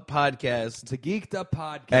Geeked Up Podcast. The Geeked Up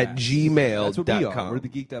Podcast at gmail.com. That's what we are. We're the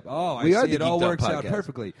Geeked Up. Oh, I see. It all works out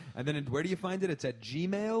perfectly. And then where do you find it? It's at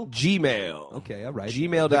Gmail? Gmail. Okay, all right.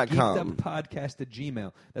 Gmail.com. The Geeked Up Podcast at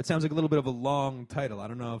Gmail. That sounds like a little bit of a long title. I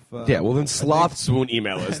don't know if... yeah, well then sloths won't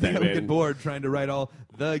email us then, man. man. Get bored trying to write all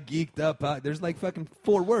the Geeked Up... There's like fucking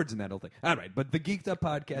 4 words in that whole thing. All right, but the Geeked Up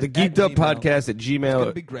Podcast The Geeked Up Podcast at Gmail. It's going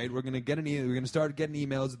to be great. We're going to get we're going to start getting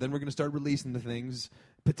emails. Then we're going to start releasing the things.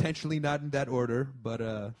 Potentially not in that order,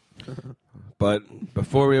 but... But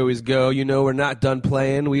before we always go, we're not done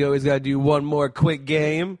playing. We always got to do one more quick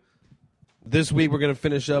game. This week we're going to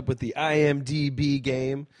finish up with the IMDb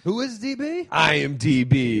game. Who is DB?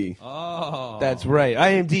 IMDb. Oh. That's right.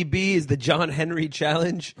 IMDb is the John Henry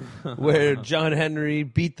challenge where John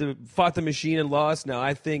Henry fought the machine and lost. Now,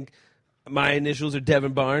 I think my initials are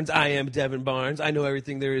Devin Barnes. I am Devin Barnes. I know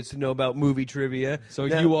everything there is to know about movie trivia. So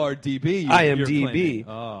now, you are DB. I am DB.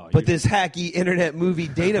 But this hacky internet movie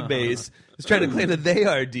database is trying to claim that they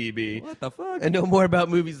are DB. What the fuck? And know more about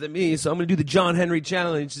movies than me. So I'm going to do the John Henry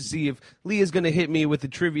challenge to see if Lee is going to hit me with a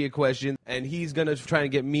trivia question, and he's going to try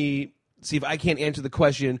and get me. See if I can't answer the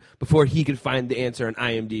question before he can find the answer on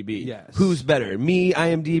IMDb. Yes. Who's better, me,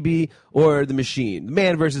 IMDb, or the machine? The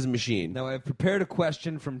man versus machine. Now, I've prepared a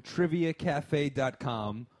question from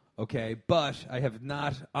TriviaCafe.com, okay, but I have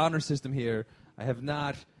not, honor system here, I have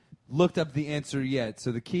not looked up the answer yet.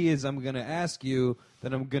 So the key is I'm going to ask you,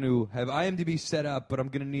 then I'm going to have IMDb set up, but I'm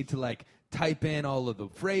going to need to, type in all of the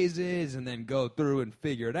phrases and then go through and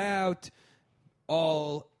figure it out,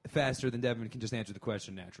 all faster than Devin can just answer the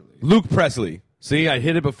question naturally. Luke Presley. See, I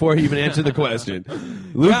hit it before he even answered the question.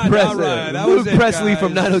 Luke Presley. All right, Luke Presley guys.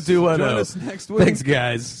 from 90210. Join us next week. Thanks,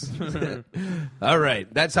 guys. All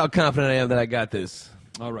right. That's how confident I am that I got this.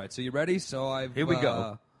 All right. So you ready? So I've Here we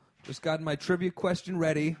go. Just gotten my trivia question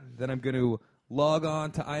ready. Then I'm going to log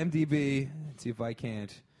on to IMDb and see if I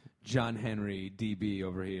can't John Henry DB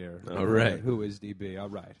over here. All right. Who is DB? All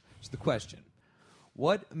right. So the question.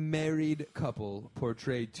 What married couple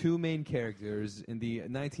portrayed two main characters in the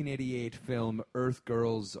 1988 film Earth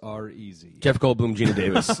Girls Are Easy? Jeff Goldblum, Gina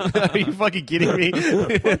Davis. Are you fucking kidding me?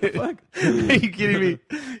 Are you kidding me?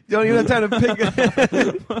 You don't even have time to pick. I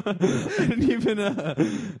didn't even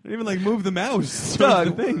like move the mouse.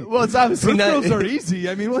 Dog, The thing. well, it's obviously Earth not. Girls Are Easy.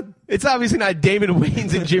 I mean, what? It's obviously not Damon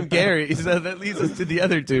Wayans and Jim Carrey, so that leads us to the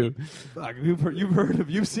other two. Fuck,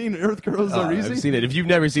 you've seen Earth Girls Are Easy? I've seen it. If you've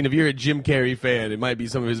never seen it, if you're a Jim Carrey fan, it might be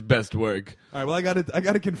some of his best work. All right, well, I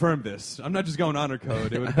gotta confirm this. I'm not just going honor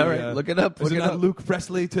code. It would be, All right, look it up. Was Look it it not up. Luke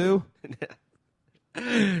Presley too?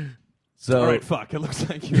 So, All right, fuck. It looks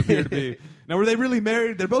like you appear to be. Now, were they really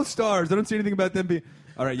married? They're both stars. I don't see anything about them being.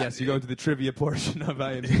 All right, yes, you go to the trivia portion of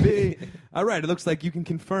IMDb. All right, it looks like you can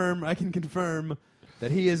confirm. I can confirm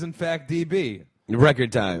that he is in fact DB.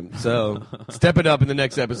 record time. So step it up in the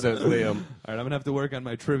next episode, Liam. All right, I'm going to have to work on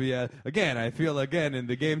my trivia. Again, I feel, in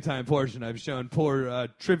the game time portion, I've shown poor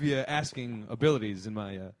trivia asking abilities in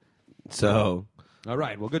my... So... All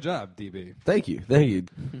right, well, good job, DB. Thank you.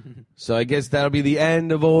 So I guess that'll be the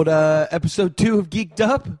end of old episode 2 of Geeked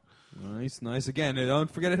Up. Nice. Again,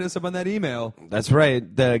 don't forget to hit us up on that email. That's right.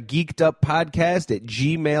 The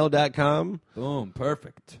geekeduppodcast@gmail.com. Boom,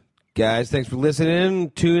 perfect. Guys, thanks for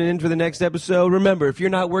listening. Tune in for the next episode. Remember, if you're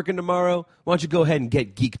not working tomorrow, why don't you go ahead and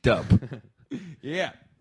get geeked up? Yeah.